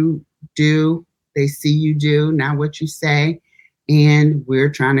what you do. They see you do, not what you say. And we're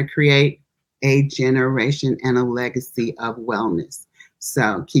trying to create a generation and a legacy of wellness.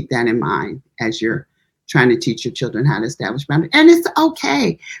 So keep that in mind as you're trying to teach your children how to establish boundaries. And it's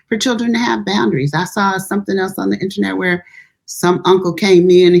okay for children to have boundaries. I saw something else on the internet where some uncle came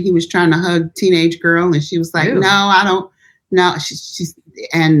in and he was trying to hug a teenage girl. And she was like, no, I don't. No,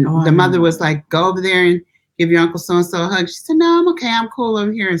 the mother was like, go over there and give your uncle so-and-so a hug. She said, no, I'm okay. I'm cool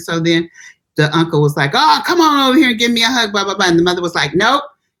over here. And so then the uncle was like, oh, come on over here and give me a hug, blah, blah, blah. And the mother was like, nope.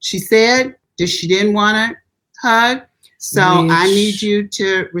 She said that she didn't want to hug. So I need you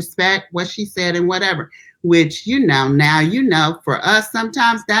to respect what she said and whatever, which, now, for us,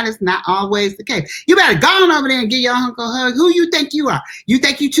 sometimes that is not always the case. You better go on over there and give your uncle a hug. Who you think you are? You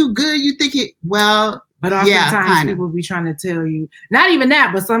think you too good? You think it, well, but oftentimes people be trying to tell you, not even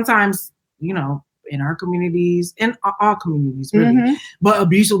that, but sometimes, in our communities, in all communities, really, but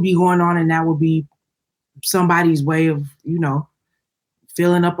abuse will be going on and that will be somebody's way of,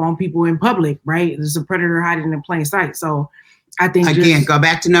 filling up on people in public, right? There's a predator hiding in plain sight. So I think again, go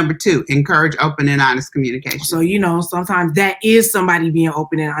back to number 2, encourage open and honest communication. So, sometimes that is somebody being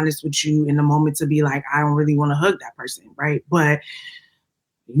open and honest with you in the moment to be like, I don't really want to hug that person, right? But,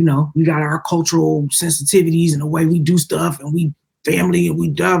 we got our cultural sensitivities and the way we do stuff and we family and we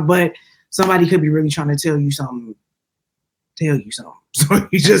dumb, but somebody could be really trying to tell you something. So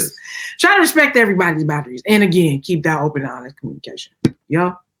you just try to respect everybody's boundaries. And again, keep that open and honest communication.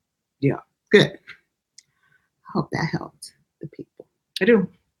 Yeah. Good. I hope that helped the people. I do.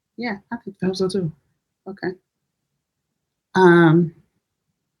 Yeah, I think so too. Okay. Where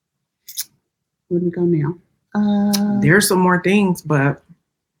do we go now? There's some more things, but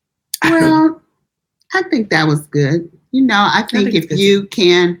I think that was good. I think if you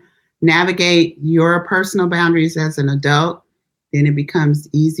can navigate your personal boundaries as an adult, then it becomes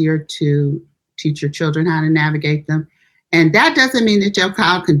easier to teach your children how to navigate them. And that doesn't mean that your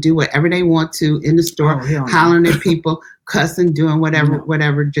child can do whatever they want to in the store, hollering at people, cussing, doing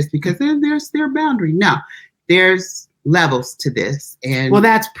whatever, just because there's their boundary. No, there's levels to this. And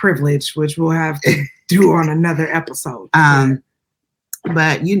that's privilege, which we'll have to do on another episode.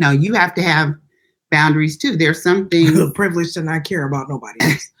 But you have to have boundaries too. There's some things privileged to not care about nobody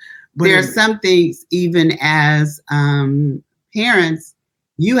else. But there are some things, even as parents,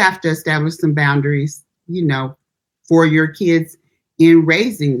 you have to establish some boundaries, for your kids in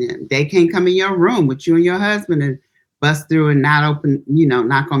raising them. They can't come in your room with you and your husband and bust through and not open,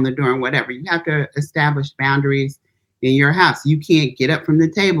 knock on the door and whatever. You have to establish boundaries in your house. You can't get up from the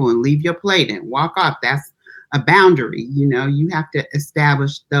table and leave your plate and walk off. That's a boundary. You have to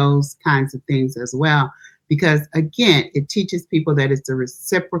establish those kinds of things as well. Because again, it teaches people that it's a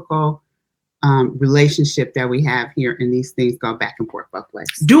reciprocal relationship that we have here, and these things go back and forth both ways.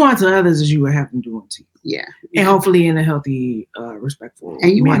 Do unto others as you would have them do unto you. Yeah. And hopefully in a healthy, respectful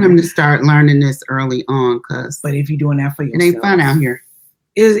And you manner. want them to start learning this early on, but if you're doing that for yourself, it ain't fun out here.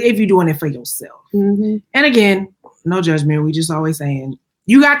 If you're doing it for yourself. Mm-hmm. And again, no judgment. We just always saying,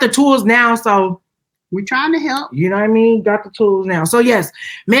 you got the tools now, so we're trying to help. You know what I mean? Got the tools now. So yes,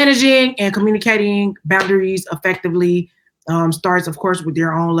 managing and communicating boundaries effectively starts, of course, with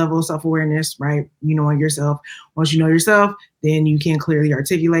your own level of self-awareness, right? You knowing yourself. Once you know yourself, then you can clearly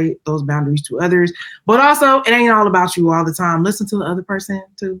articulate those boundaries to others. But also, it ain't all about you all the time. Listen to the other person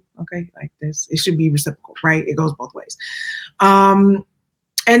too. Okay, like this. It should be reciprocal, right? It goes both ways. And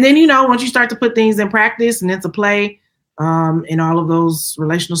then, once you start to put things in practice and into play in all of those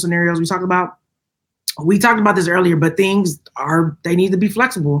relational scenarios we talked about this earlier, but they need to be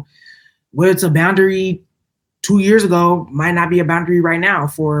flexible. What's a boundary 2 years ago might not be a boundary right now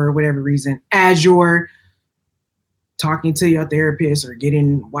for whatever reason. As you're talking to your therapist or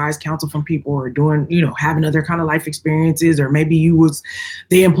getting wise counsel from people or doing, having other kind of life experiences, or maybe you was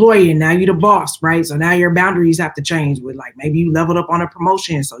the employee and now you're the boss, right? So now your boundaries have to change with, like, maybe you leveled up on a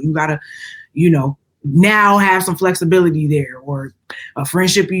promotion. So you got to, now have some flexibility there, or a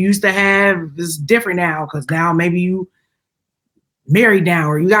friendship you used to have is different now because now maybe you married now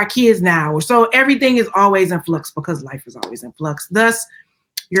or you got kids now. So everything is always in flux because life is always in flux. Thus,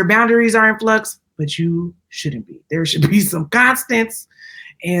 your boundaries are in flux, but you shouldn't be. There should be some constants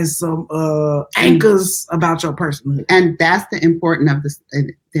and some anchors about your personhood. And that's the importance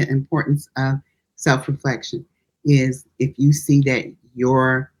of self-reflection, is if you see that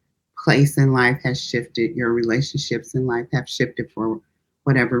your place in life has shifted, your relationships in life have shifted for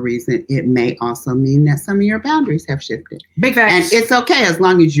whatever reason, it may also mean that some of your boundaries have shifted. Big facts. And it's okay as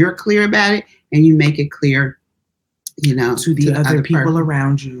long as you're clear about it and you make it clear, to the other people person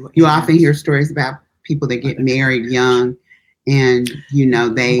around you. You often hear stories about people that get married young, and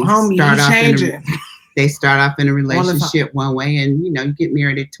they start off in a relationship one way, and you get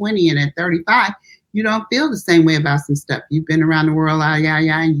married at 20, and at 35 you don't feel the same way about some stuff. You've been around the world,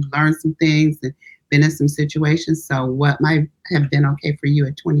 and you learned some things and been in some situations. So what might have been okay for you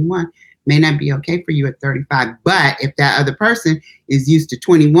at 21 may not be okay for you at 35. But if that other person is used to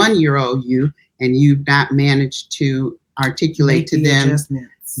 21-year-old you, and you've not managed to articulate to them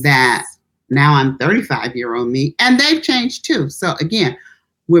that now I'm 35-year-old me, and they've changed too. So again,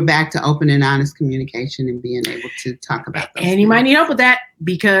 we're back to open and honest communication and being able to talk about those. And you might need help with that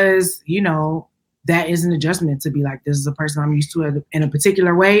because, that is an adjustment to be like, this is a person I'm used to in a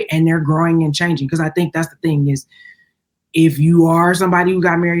particular way, and they're growing and changing. Because I think that's the thing is, if you are somebody who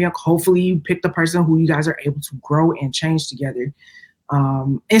got married young, hopefully you pick the person who you guys are able to grow and change together,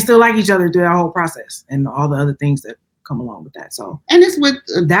 and still like each other through that whole process and all the other things that come along with that. So, and it's with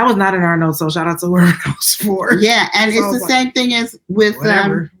that was not in our notes, so shout out to whoever that was for. Yeah, and so it's the same thing as with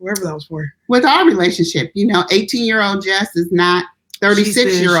whoever that was for. With our relationship, 18-year-old Jess is not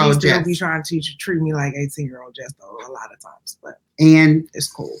 36-year-old Jess. She'll be trying to treat me like 18-year-old Jess though a lot of times, but it's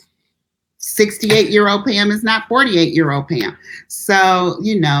cool. 68-year-old Pam is not 48-year-old Pam. So,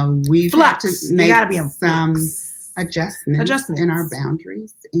 we've got to make some adjustments in our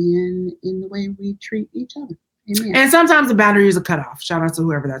boundaries and in the way we treat each other. Amen. And sometimes the boundary is a cutoff. Shout out to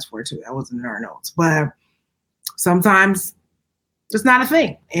whoever that's for too. That wasn't in our notes. But sometimes it's not a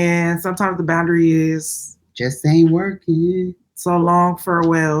thing. And sometimes the boundary is just ain't working. So long,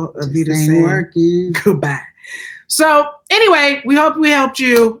 farewell, Avita ain't working. Goodbye. So anyway, we hope we helped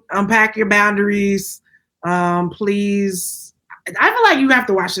you unpack your boundaries. Please, I feel like you have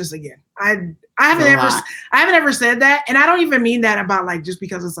to watch this again. I haven't ever said that, and I don't even mean that about like just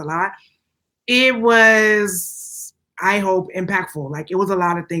because it's a lot. It was, I hope, impactful. Like it was a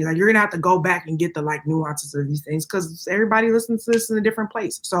lot of things. Like you're gonna have to go back and get the like nuances of these things because everybody listens to this in a different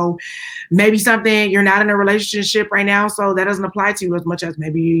place. So maybe something you're not in a relationship right now, so that doesn't apply to you as much as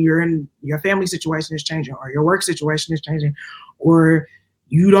maybe you're in your family situation is changing, or your work situation is changing, or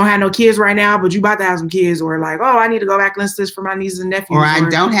you don't have no kids right now, but you about to have some kids, or like, oh, I need to go back and listen to this for my nieces and nephews. Or I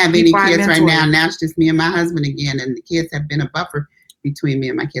don't have any kids right now. Now it's just me and my husband again, and the kids have been a buffer between me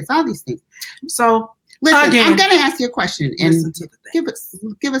and my kids, all these things. So listen, again, I'm going to ask you a question and give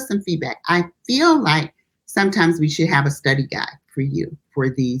us some feedback. I feel like sometimes we should have a study guide for you for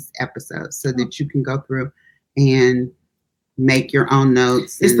these episodes so that you can go through and make your own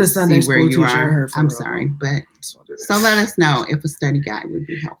notes. It's and the Sunday see where school you teacher. are. I'm sorry, but so let us know if a study guide would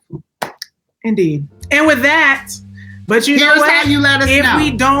be helpful. Indeed. And with that, but you know what? How you let us if know.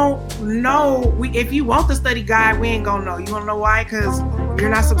 we don't know, if you want the study guide, we ain't gonna know. You wanna know why? Because you're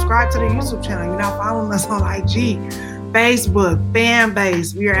not subscribed to the YouTube channel. You're not following us on IG, Facebook, fan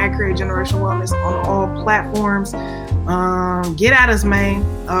base. We are at Create Generational Wellness on all platforms. Get at us, man.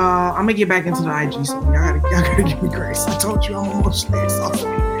 I'm gonna get back into the IG, so y'all gotta give me grace. I told you I'm emotionally exhausted.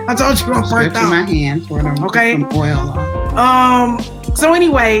 I told you I'm burnt out. My hands for them. Okay. Some oil on. So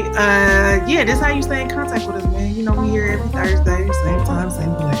anyway, yeah, this is how you stay in contact with us, man. You know, we here every Thursday, same time,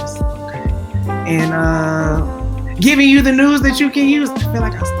 same place. Okay. And giving you the news that you can use. I feel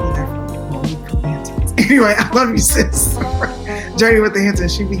like I stole that from the Hamptons. Anyway, I love you, sis. Journey with the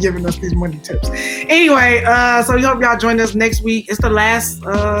Hamptons. She be giving us these money tips. Anyway, so we hope y'all join us next week. It's the last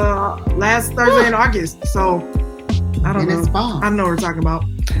Thursday in August. So I don't know. It's fall. I don't know what we're talking about.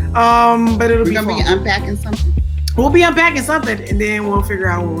 But it'll be gonna fall. be unpacking something. We'll be unpacking something, and then we'll figure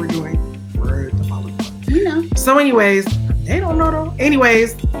out what we're doing for the following month. You know. So anyways, they don't know though.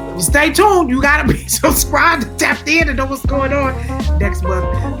 Anyways, stay tuned. You gotta be subscribed, tapped in to know what's going on next month.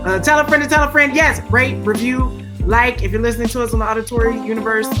 Tell a friend to tell a friend. Yes, rate, review, like. If you're listening to us on the Auditory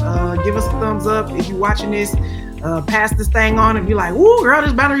Universe, give us a thumbs up. If you're watching this, pass this thing on. If you're like, ooh, girl,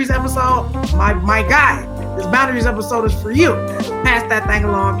 this Boundaries episode, my guy, this Boundaries episode is for you. Pass that thing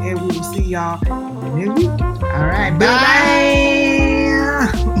along, and we will see y'all next week. All right. Bye.